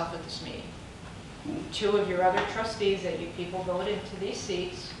myself at this meeting. Two of your other trustees that you people voted into these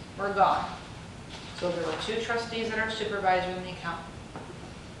seats were gone. So there were two trustees that are supervisor and the accountant.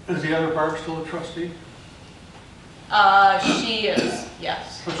 Is the other Barb still a trustee? She is,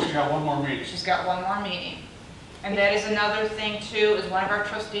 yes. So she's got one more meeting. She's got one more meeting. And that is another thing too, is one of our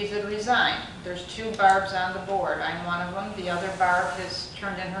trustees had resigned. There's two Barbs on the board. I'm one of them. The other Barb has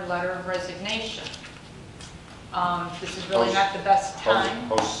turned in her letter of resignation. This is really not the best time.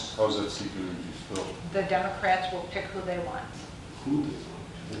 How's that seat going to be filled? The Democrats will pick who they want.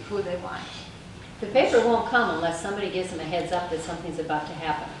 Who they want. The paper won't come unless somebody gives them a heads up that something's about to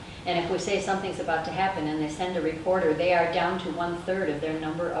happen. And if we say something's about to happen and they send a reporter, they are down to 1/3 of their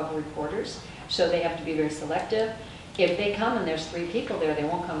number of reporters. So they have to be very selective. If they come and there's 3 people there, they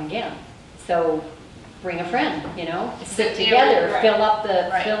won't come again. So bring a friend, you know, sit together, Right. fill up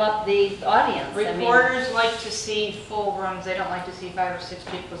Right. the audience. I mean, Reporters like to see full rooms. They don't like to see 5 or 6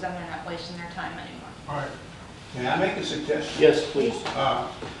 people because then they're not wasting their time anymore. All right. May I make a suggestion? Yes, please.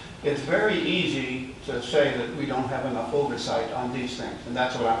 It's very easy to say that we don't have enough oversight on these things, and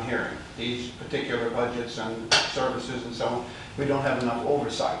that's what I'm hearing. These particular budgets and services and so on, we don't have enough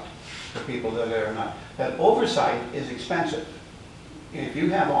oversight for people that are not. That oversight is expensive. If you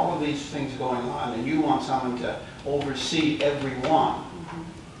have all of these things going on and you want someone to oversee every one,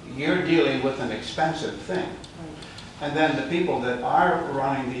 you're dealing with an expensive thing. And then the people that are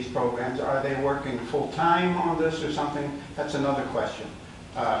running these programs, are they working full-time on this or something? That's another question.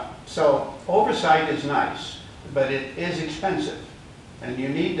 So oversight is nice, but it is expensive. And you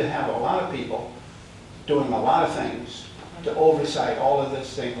need to have a lot of people doing a lot of things to oversight all of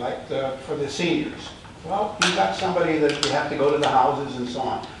this thing, like for the seniors. Well, you've got somebody that you have to go to the houses and so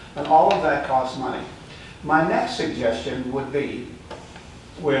on. And all of that costs money. My next suggestion would be,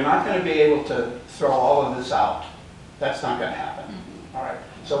 we're not going to be able to throw all of this out. That's not going to happen. All right.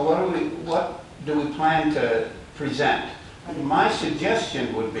 So what do we plan to present? My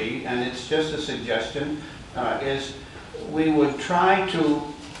suggestion would be, and it's just a suggestion, is we would try to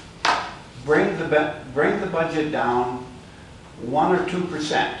bring the budget down 1 or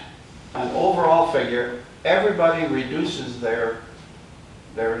 2%. An overall figure, everybody reduces their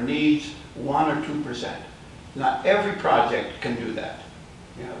needs 1 or 2%. Not every project can do that.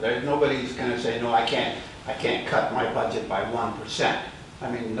 You know, nobody's going to say, no, I can't cut my budget by 1%. I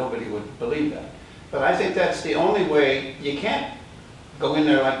mean, nobody would believe that. But I think that's the only way. You can't go in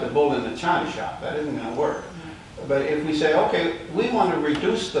there like the bull in the china shop. That isn't going to work. But if we say, okay, we want to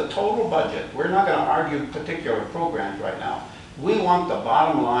reduce the total budget, we're not going to argue particular programs right now. We want the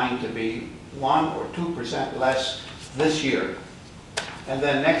bottom line to be 1 or 2% less this year. And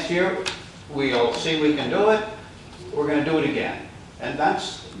then next year, we'll see we can do it. We're going to do it again. And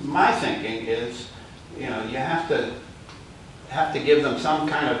that's my thinking is, you know, you have to give them some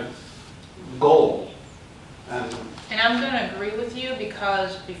kind of goal. And I'm going to agree with you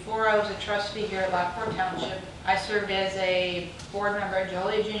because before I was a trustee here at Lockport Township, I served as a board member at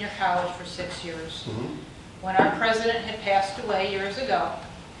Joliet Junior College for 6 years. When our president had passed away years ago,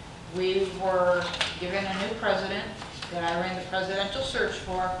 we were given a new president that I ran the presidential search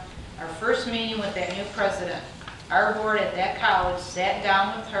for. Our first meeting with that new president, our board at that college sat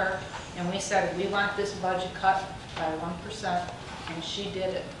down with her and we said, we want this budget cut by 1%, and she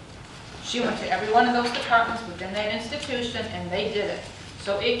did it. She went to every one of those departments within that institution and they did it.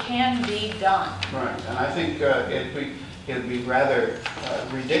 So it can be done. Right, and I think it'd be rather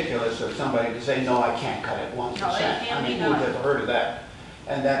ridiculous of somebody to say, no, I can't cut it 1%. No, it can I mean, be who'd done. have heard of that?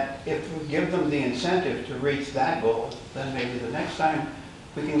 And that if we give them the incentive to reach that goal, then maybe the next time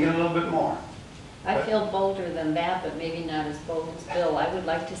we can get a little bit more. I feel bolder than that, but maybe not as bold as Bill. I would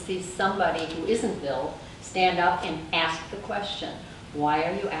like to see somebody who isn't Bill stand up and ask the question, why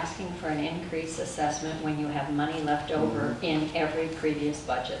are you asking for an increased assessment when you have money left over in every previous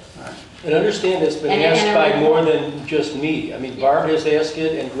budget? Right. And understand it's been And asked by a more report. than just me. I mean, Barb has asked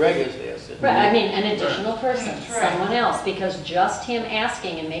it and Greg has asked it. Right, I mean, an additional person, That's right. someone else, because just him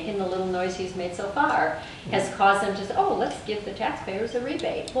asking and making the little noise he's made so far has caused them to say, oh, let's give the taxpayers a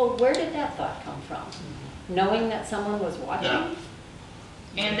rebate. Well, where did that thought come from? Knowing that someone was watching? Yeah.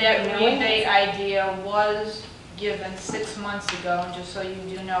 And that rebate idea was given 6 months ago, and just so you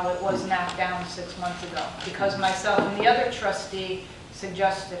do know, it was knocked down 6 months ago, because myself and the other trustee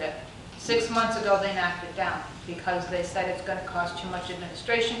suggested it. 6 months ago, they knocked it down, because they said it's gonna cost too much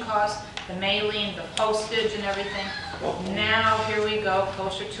administration costs, the mailing, the postage and everything. Now, here we go,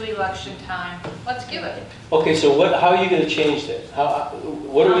 closer to election time, let's give it. Okay, so how are you gonna change that?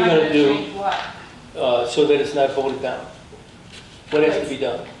 What are we gonna do Change what? so that it's not voted down? What has to be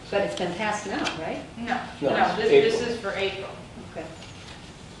done? But it's been passed now, right? No, No, no, this April. is for April. Okay.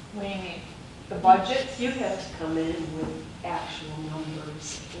 What do you mean? The budget? You have to come in with actual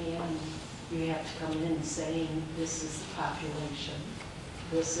numbers, and you have to come in saying, this is the population,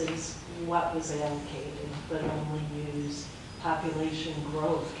 this is what was allocated, but only use population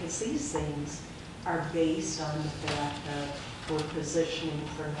growth, because these things are based on the fact that we're positioning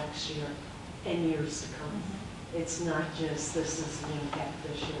for next year and years to come. It's not just, this is the impact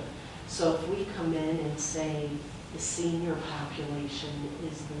this year. So if we come in and say the senior population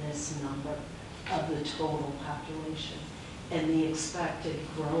is this number of the total population, and the expected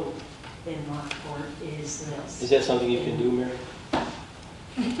growth in Lockport is this. Is that something you can do, Mary?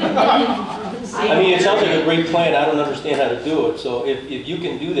 I mean, it sounds like a great plan. I don't understand how to do it. So if you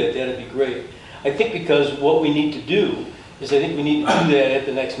can do that, that'd be great. I think because what we need to do is I think we need to do that at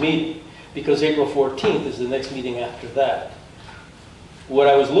the next meeting, because April 14th is the next meeting after that. What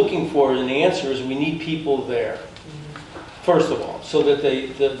I was looking for in the answer is we need people there, first of all, so that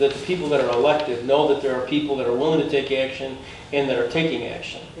the people that are elected know that there are people that are willing to take action and that are taking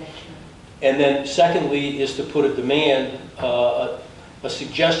action. And then secondly is to put a demand, a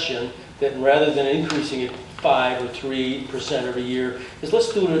suggestion that rather than increasing it 5 or 3% every year, is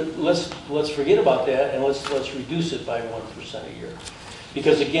let's do it. Let's forget about that and let's reduce it by 1% a year.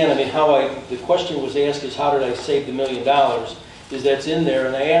 Because again, I mean, the question was asked is how did I save the $1 million? Is that's in there,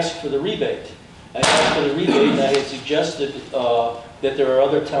 and I asked for the rebate. I asked for the rebate, and I had suggested that there are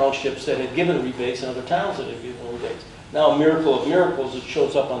other townships that had given rebates and other towns that had given rebates. Now, a miracle of miracles, it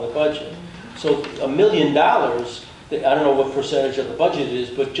shows up on the budget. So $1 million, I don't know what percentage of the budget it is,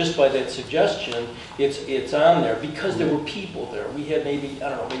 but just by that suggestion, it's on there because there were people there. We had maybe, I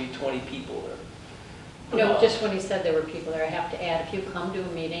don't know, maybe 20 people there. No, just when you said there were people there, I have to add, if you come to a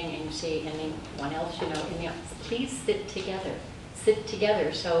meeting and you see anyone else you know in the office, please sit together. Sit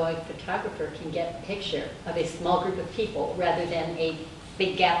together so a photographer can get a picture of a small group of people rather than a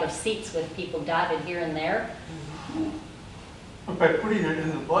big gap of seats with people dotted here and there. But by putting it in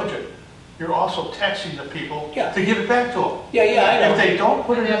the budget, you're also taxing the people Yeah. to give it back to them. Yeah, I know. If they don't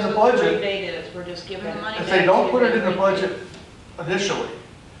put it in the budget, Rebate is, we're just giving the money back. if they don't to put you, it in the they budget initially,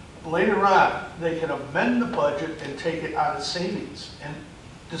 later on, they can amend the budget and take it out of savings and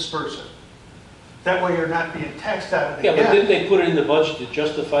disperse it. That way you're not being taxed out of it Yeah, but didn't again. they put it in the budget to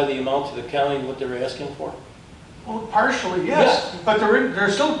justify the amount to the county and what they were asking for? Well, partially, yes, but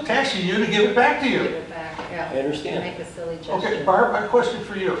they're still taxing you to give it back to Give you. it back, yeah. I understand. Make a silly gesture. Okay, Barb, my question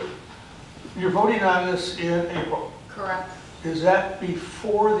for you. You're voting on this in April. Correct. Is that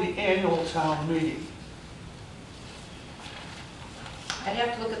before the annual town meeting? I'd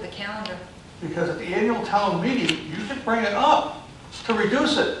have to look at the calendar. Because at the annual town meeting, you can bring it up to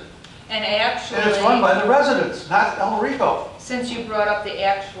reduce it. And And it's run by actually, the residents, not El Rico. since you brought up the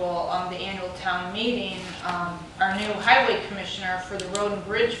actual, the annual town meeting, our new highway commissioner for the road and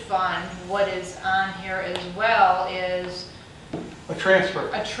bridge fund, what is on here as well is A transfer.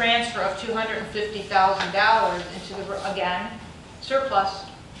 a transfer of $250,000 into the, again, surplus,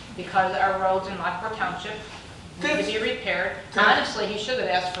 because our roads in Lockport Township need to be repaired. Honestly, he should have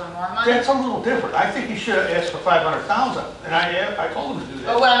asked for more money. That's a little different. I think he should have asked for 500,000, and I told him to do But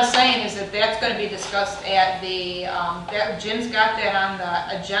that. what I'm saying is that that's going to be discussed at the, Jim's got that on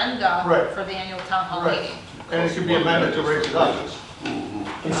the agenda Right. for the annual town hall Right. meeting. And it could be amended to raise it up.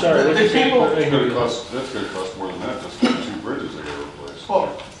 I'm sorry, what The you say? people- That's gonna cost more than that, just for 2 bridges they gotta replace. Well,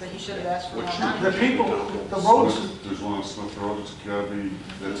 So he should have asked for more Which- money. the people, the roads, There's one on Smith Road that's gotta be,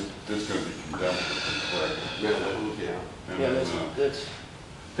 that's gonna be condemned, correct? Yeah, And Yeah, then, that's,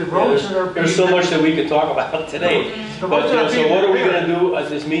 the roads that are there's being, so much that we could talk about today. the But, roads that are so being what are we repaired. gonna do at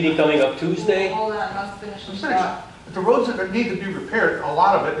this meeting coming up Tuesday? Hold on, let's finish I'm this finished. thought. The roads that need to be repaired, a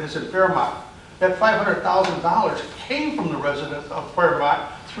lot of it is in Fairmont. That $500,000 came from the residents of Fairmont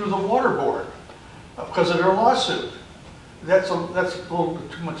through the water board because of their lawsuit. That's a little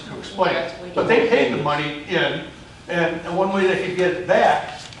bit too much to explain. Yes, we But they paid the money in, and one way they could get it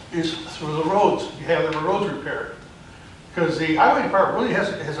back is through the roads. You have the roads repaired. Because the highway department really has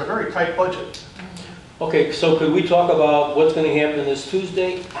a very tight budget. Okay, so could we talk about what's gonna happen this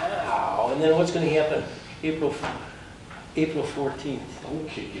Tuesday? Ow, and then what's gonna happen April 14th? Don't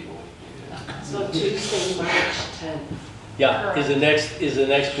kick it away. So Tuesday, March 10th. Yeah, is the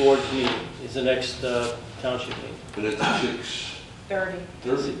next board meeting, is the next township meeting. And it's 30.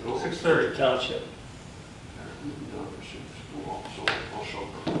 6:30. Oh, 6:30. Township. no, 6. Well, so I'll show up.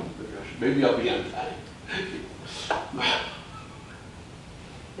 Maybe I'll be on time.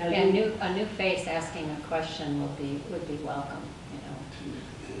 Now, Yeah, you, a new face asking a question would be welcome, you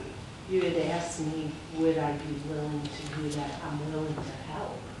know. you had asked me, would I be willing to do that? I'm willing to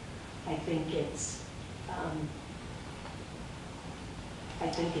help. I think it's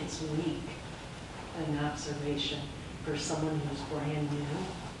weak, an observation for someone who's brand new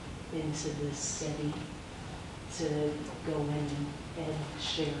into this city to go in and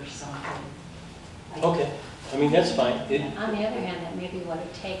share something. Okay, I mean, that's fine. On the other hand, that may be what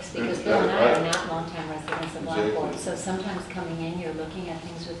it takes, because Bill and I are not longtime residents of Lockport, so sometimes coming in, you're looking at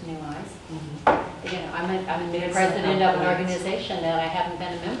things with new eyes. You know, I'm a new It's president of an not- organization that I haven't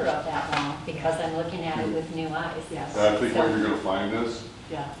been a member of that long, because I'm looking at it with new eyes. Yes. I think where you're gonna find this,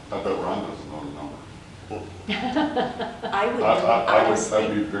 Yeah. I bet Ron doesn't know the number. I would I would honestly,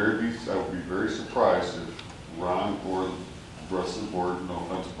 be very surprised if Ron or the rest of the board, no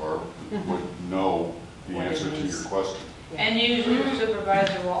offense, Barb, would know the What it answer to your is. question. And usually the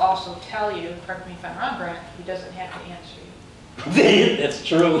supervisor will also tell you, correct me if I'm wrong, Brent, he doesn't have to answer you. That's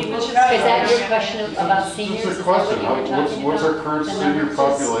true. He will Is tell you. that your question about seniors? Just Is a that question, what you were talking what's our about? current The senior numbers?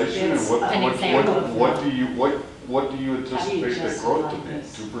 population and It's an example. what do you anticipate that just growth to like be?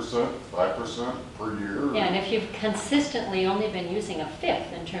 this? 2%, 5% per year? Yeah, and if you've consistently only been using a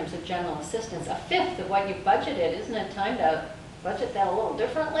fifth in terms of general assistance, a fifth of what you've budgeted, isn't it time to budget that a little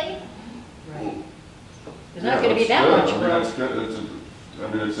differently? right. There's not gonna be that much growth.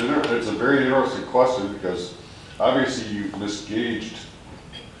 It's a very interesting question because obviously you've misgauged.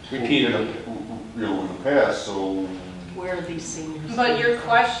 Repeatedly. You know, in the past, so Where are these seniors? But your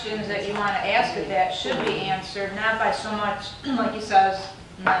questions that you want to ask at that should be answered, not by so much, like he says,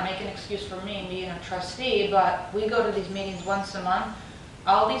 I'm not making an excuse for me being a trustee, but we go to these meetings once a month.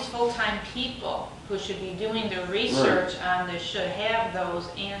 All these full-time people who should be doing the research on this should have those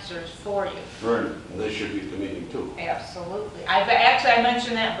answers for you. right. And they should be at the meeting too. Absolutely. I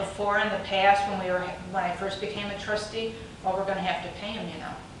mentioned that before in the past when I first became a trustee. Well, we're going to have to pay them, you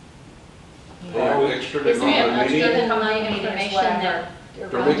know. They have extra to Isn't go it to the much meeting. given my Meetings, information whatever. that They're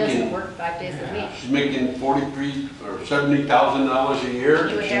Ron doesn't making- work 5 days a week? She's making $43,000 or $70,000 a year.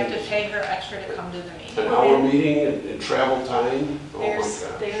 You would have to pay her extra to come to the An meeting. hour meeting and travel time. Oh my There's,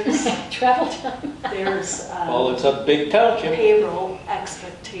 God. there's, Travel time. there's Well, it's a big township. payroll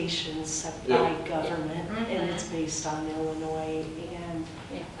expectations set by Yeah. government, and it's based on Illinois, and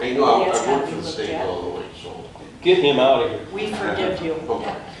I know, It's I've gotta worked be for the looked state at. of Illinois, so. Get him out of here. we forgive you.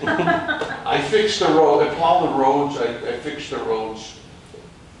 Okay. I fixed the road, I plowed the roads, I fixed the roads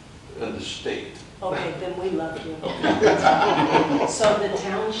in the state. Okay, then we love you. So the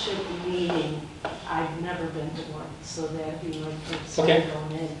township meeting, I've never been to one, so that'd be my first time Okay.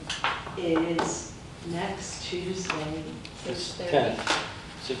 going in, is next Tuesday, It's 6:30. 10,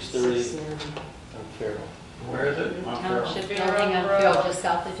 6:30 6:30. on Farrell. Where is it? Township Farrell building on Road. Farrell, just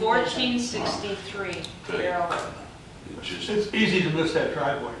south of Division. 1463 Farrell Road. It's just, It's easy to miss that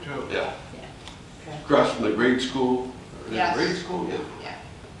driveway too. yeah, Okay. across from the grade school. Is it Yes. grade school? Yeah.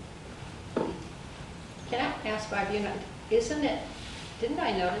 Yeah. Can I ask Barb, didn't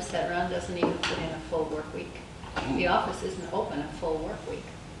I notice that Ron doesn't even put in a full work week? The office isn't open a full work week.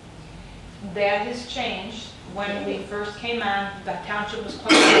 That has changed. When we first came on, the township was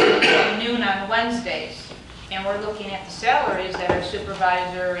closed at noon on Wednesdays. And we're looking at the salaries that our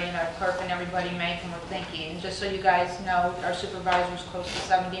supervisor and our clerk and everybody make, and we're thinking, just so you guys know, our supervisor's close to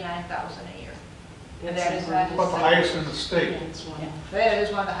 $79,000 a year. And that is not But the highest in the state. It's one. That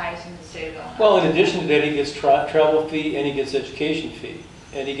is one of the highest in the state of Illinois. Well, in addition to that, he gets travel fee and he gets education fee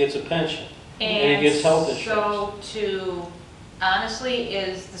and he gets a pension. And he gets health insurance. So honestly,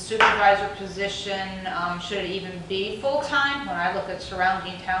 is the supervisor position, should it even be full-time? When I look at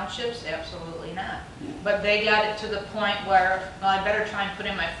surrounding townships, absolutely not. But they got it to the point where, well, I better try and put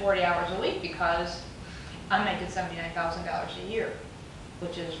in my 40 hours a week because I'm making $79,000 a year,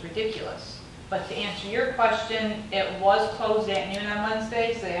 which is ridiculous. But to answer your question, it was closed at noon on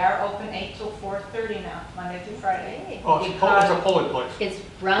Wednesdays. They are open 8 till 4:30 now, Monday through Friday. Oh, it's a polling place. It's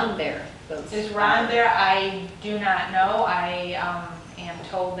Ron there. Is Ron there? I do not know. I am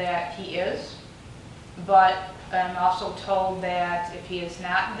told that he is. But I'm also told that if he is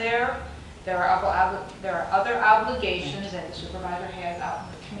not there, there are other obligations that the supervisor has out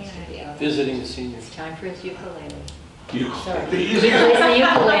in the community. Visiting the seniors. It's time for his ukulele. Sorry. The He easiest, plays the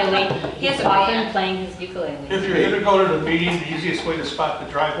ukulele. He has He's a often band. playing his ukulele. if you're gonna go to the meeting, the easiest way to spot the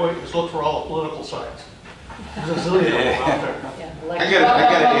driveway is look for all the political signs. There's a zillion of them out there. Yeah, I like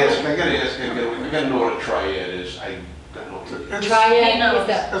gotta ask, I gotta know what a triad is. I don't know. It's- triad He knows. is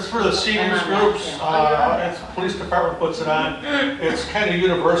that. It's for the seniors I'm on that, groups, yeah. it's, police department puts it on. It's kind of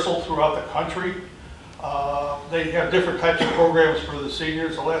universal throughout the country. They have different types of programs for the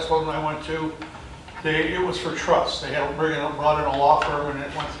seniors. The last one I went to, it was for trust. They had brought in a law firm and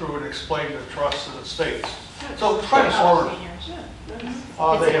it went through and explained the trust of the states. So it's quite informative.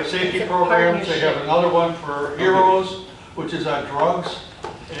 They have safety It's a programs. They have partnership. another one for heroes, which is on drugs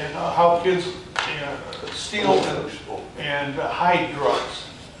and how kids steal and hide drugs.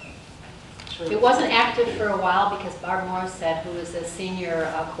 It wasn't active for a while because Barb Morissette, who is a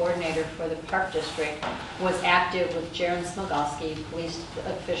senior coordinator for the Park District, was active with Jaron Smogalski, police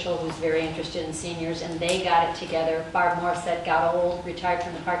official who's very interested in seniors, and they got it together. Barb Morissette got old, retired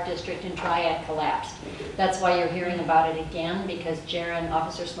from the Park District, and Triad collapsed. That's why you're hearing about it again, because Jaron,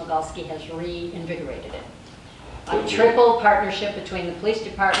 Officer Smogalski, has reinvigorated it. A triple partnership between the police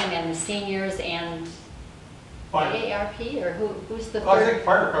department and the seniors and Fire. AARP, or who's the I third? think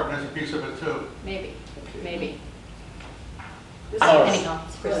fire department has a piece of it too. Maybe. This All is right. Anyhow,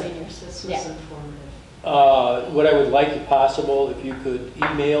 it's for good. seniors. This Yeah. was informative. What I would like, if possible, if you could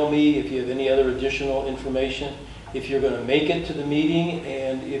email me if you have any other additional information, if you're going to make it to the meeting,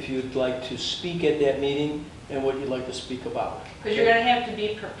 and if you'd like to speak at that meeting, and what you'd like to speak about. Because you're gonna have to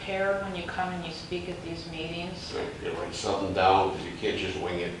be prepared when you come and you speak at these meetings. You write something down, because you can't just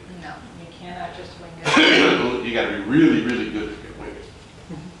wing it. No, you cannot just wing it. You gotta be really, really good if you can wing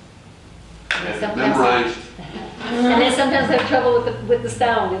it. And And sometimes- memorized, And then sometimes they have trouble with the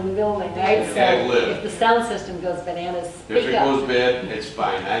sound in the building, right? So Ad lib. if the sound system goes bananas, if speak it up. goes bad, it's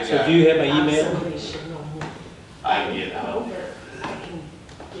fine, I So got do it. you have my email? Somebody should know more. I can get out. I can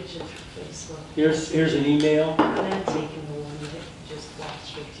get you through Facebook. Here's an email. I'm not taking the one that just walks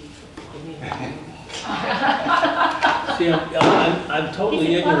straight to you. See, I'm totally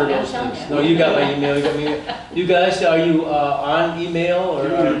He's a ignorant clown, of those I'm things. telling No, you. you got my email, you got me. You guys, are you on email or?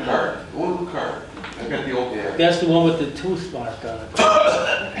 Give me the card, one card. I got the old one. That's the one with the tooth mark on it.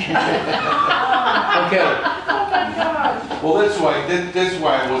 Okay, Well, that's why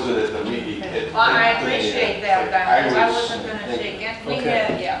I wasn't at the meeting. Well, I appreciate that, Don, because I wasn't gonna shake it. We Okay.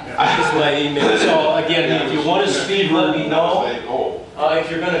 had, yeah. this is my email. So again, if you want to speak, let me know. Oh, If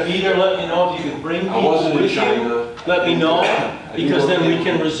you're going to be there, let me know. If you can bring I people wasn't in with you, China. let me know, because then we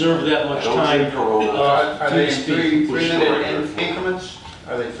can reserve that much I don't time. drink Corona. Are they to in speak. three-minute increments?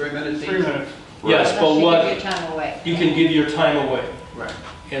 Are they 3 minutes each? 3 minutes. Yes, but Unless you what, give your time away. you can give your time away. Right.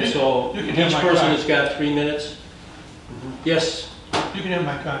 And so You can have each my person time. has got 3 minutes. Yes, You can have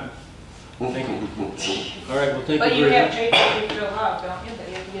my gun. thank you. All right, well, thank But you you very have much. papers you fill out, don't you, that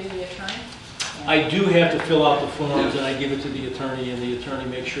you have to give the attorney? I do have to fill out the forms, and I give it to the attorney, and the attorney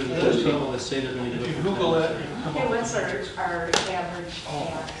makes sure that those people that say they're going to do If it. you for Google them. it, you can come Okay, up what's with our average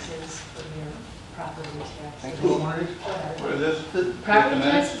taxes for your property taxes? What is this? Property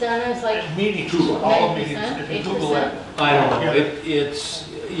taxes on it is like, Meetings, all the 9%, meetings, if you Google it. I don't know, it's,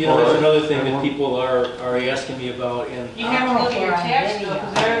 you know, that's another thing that people are asking me about, and, You have to look at your tax bill,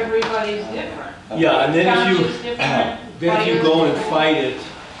 because everybody's different. yeah, and then if you, Township's different. then if you go and Fire's fight it,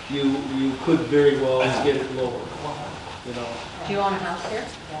 you could very well get it lower, you know. do you own a house here?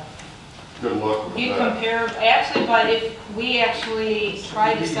 Good luck with You that. compare, actually, but if, we actually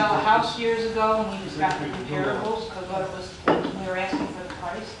tried to sell a house years ago, and we just got the comparables, because what it was, we were asking for the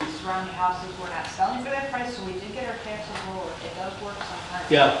price, the surrounding houses were not selling for that price, so we did get our taxes lower. It does work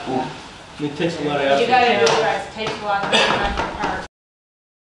sometimes. Yeah, it takes a lot of You effort. gotta do it, it takes a lot of time on your part.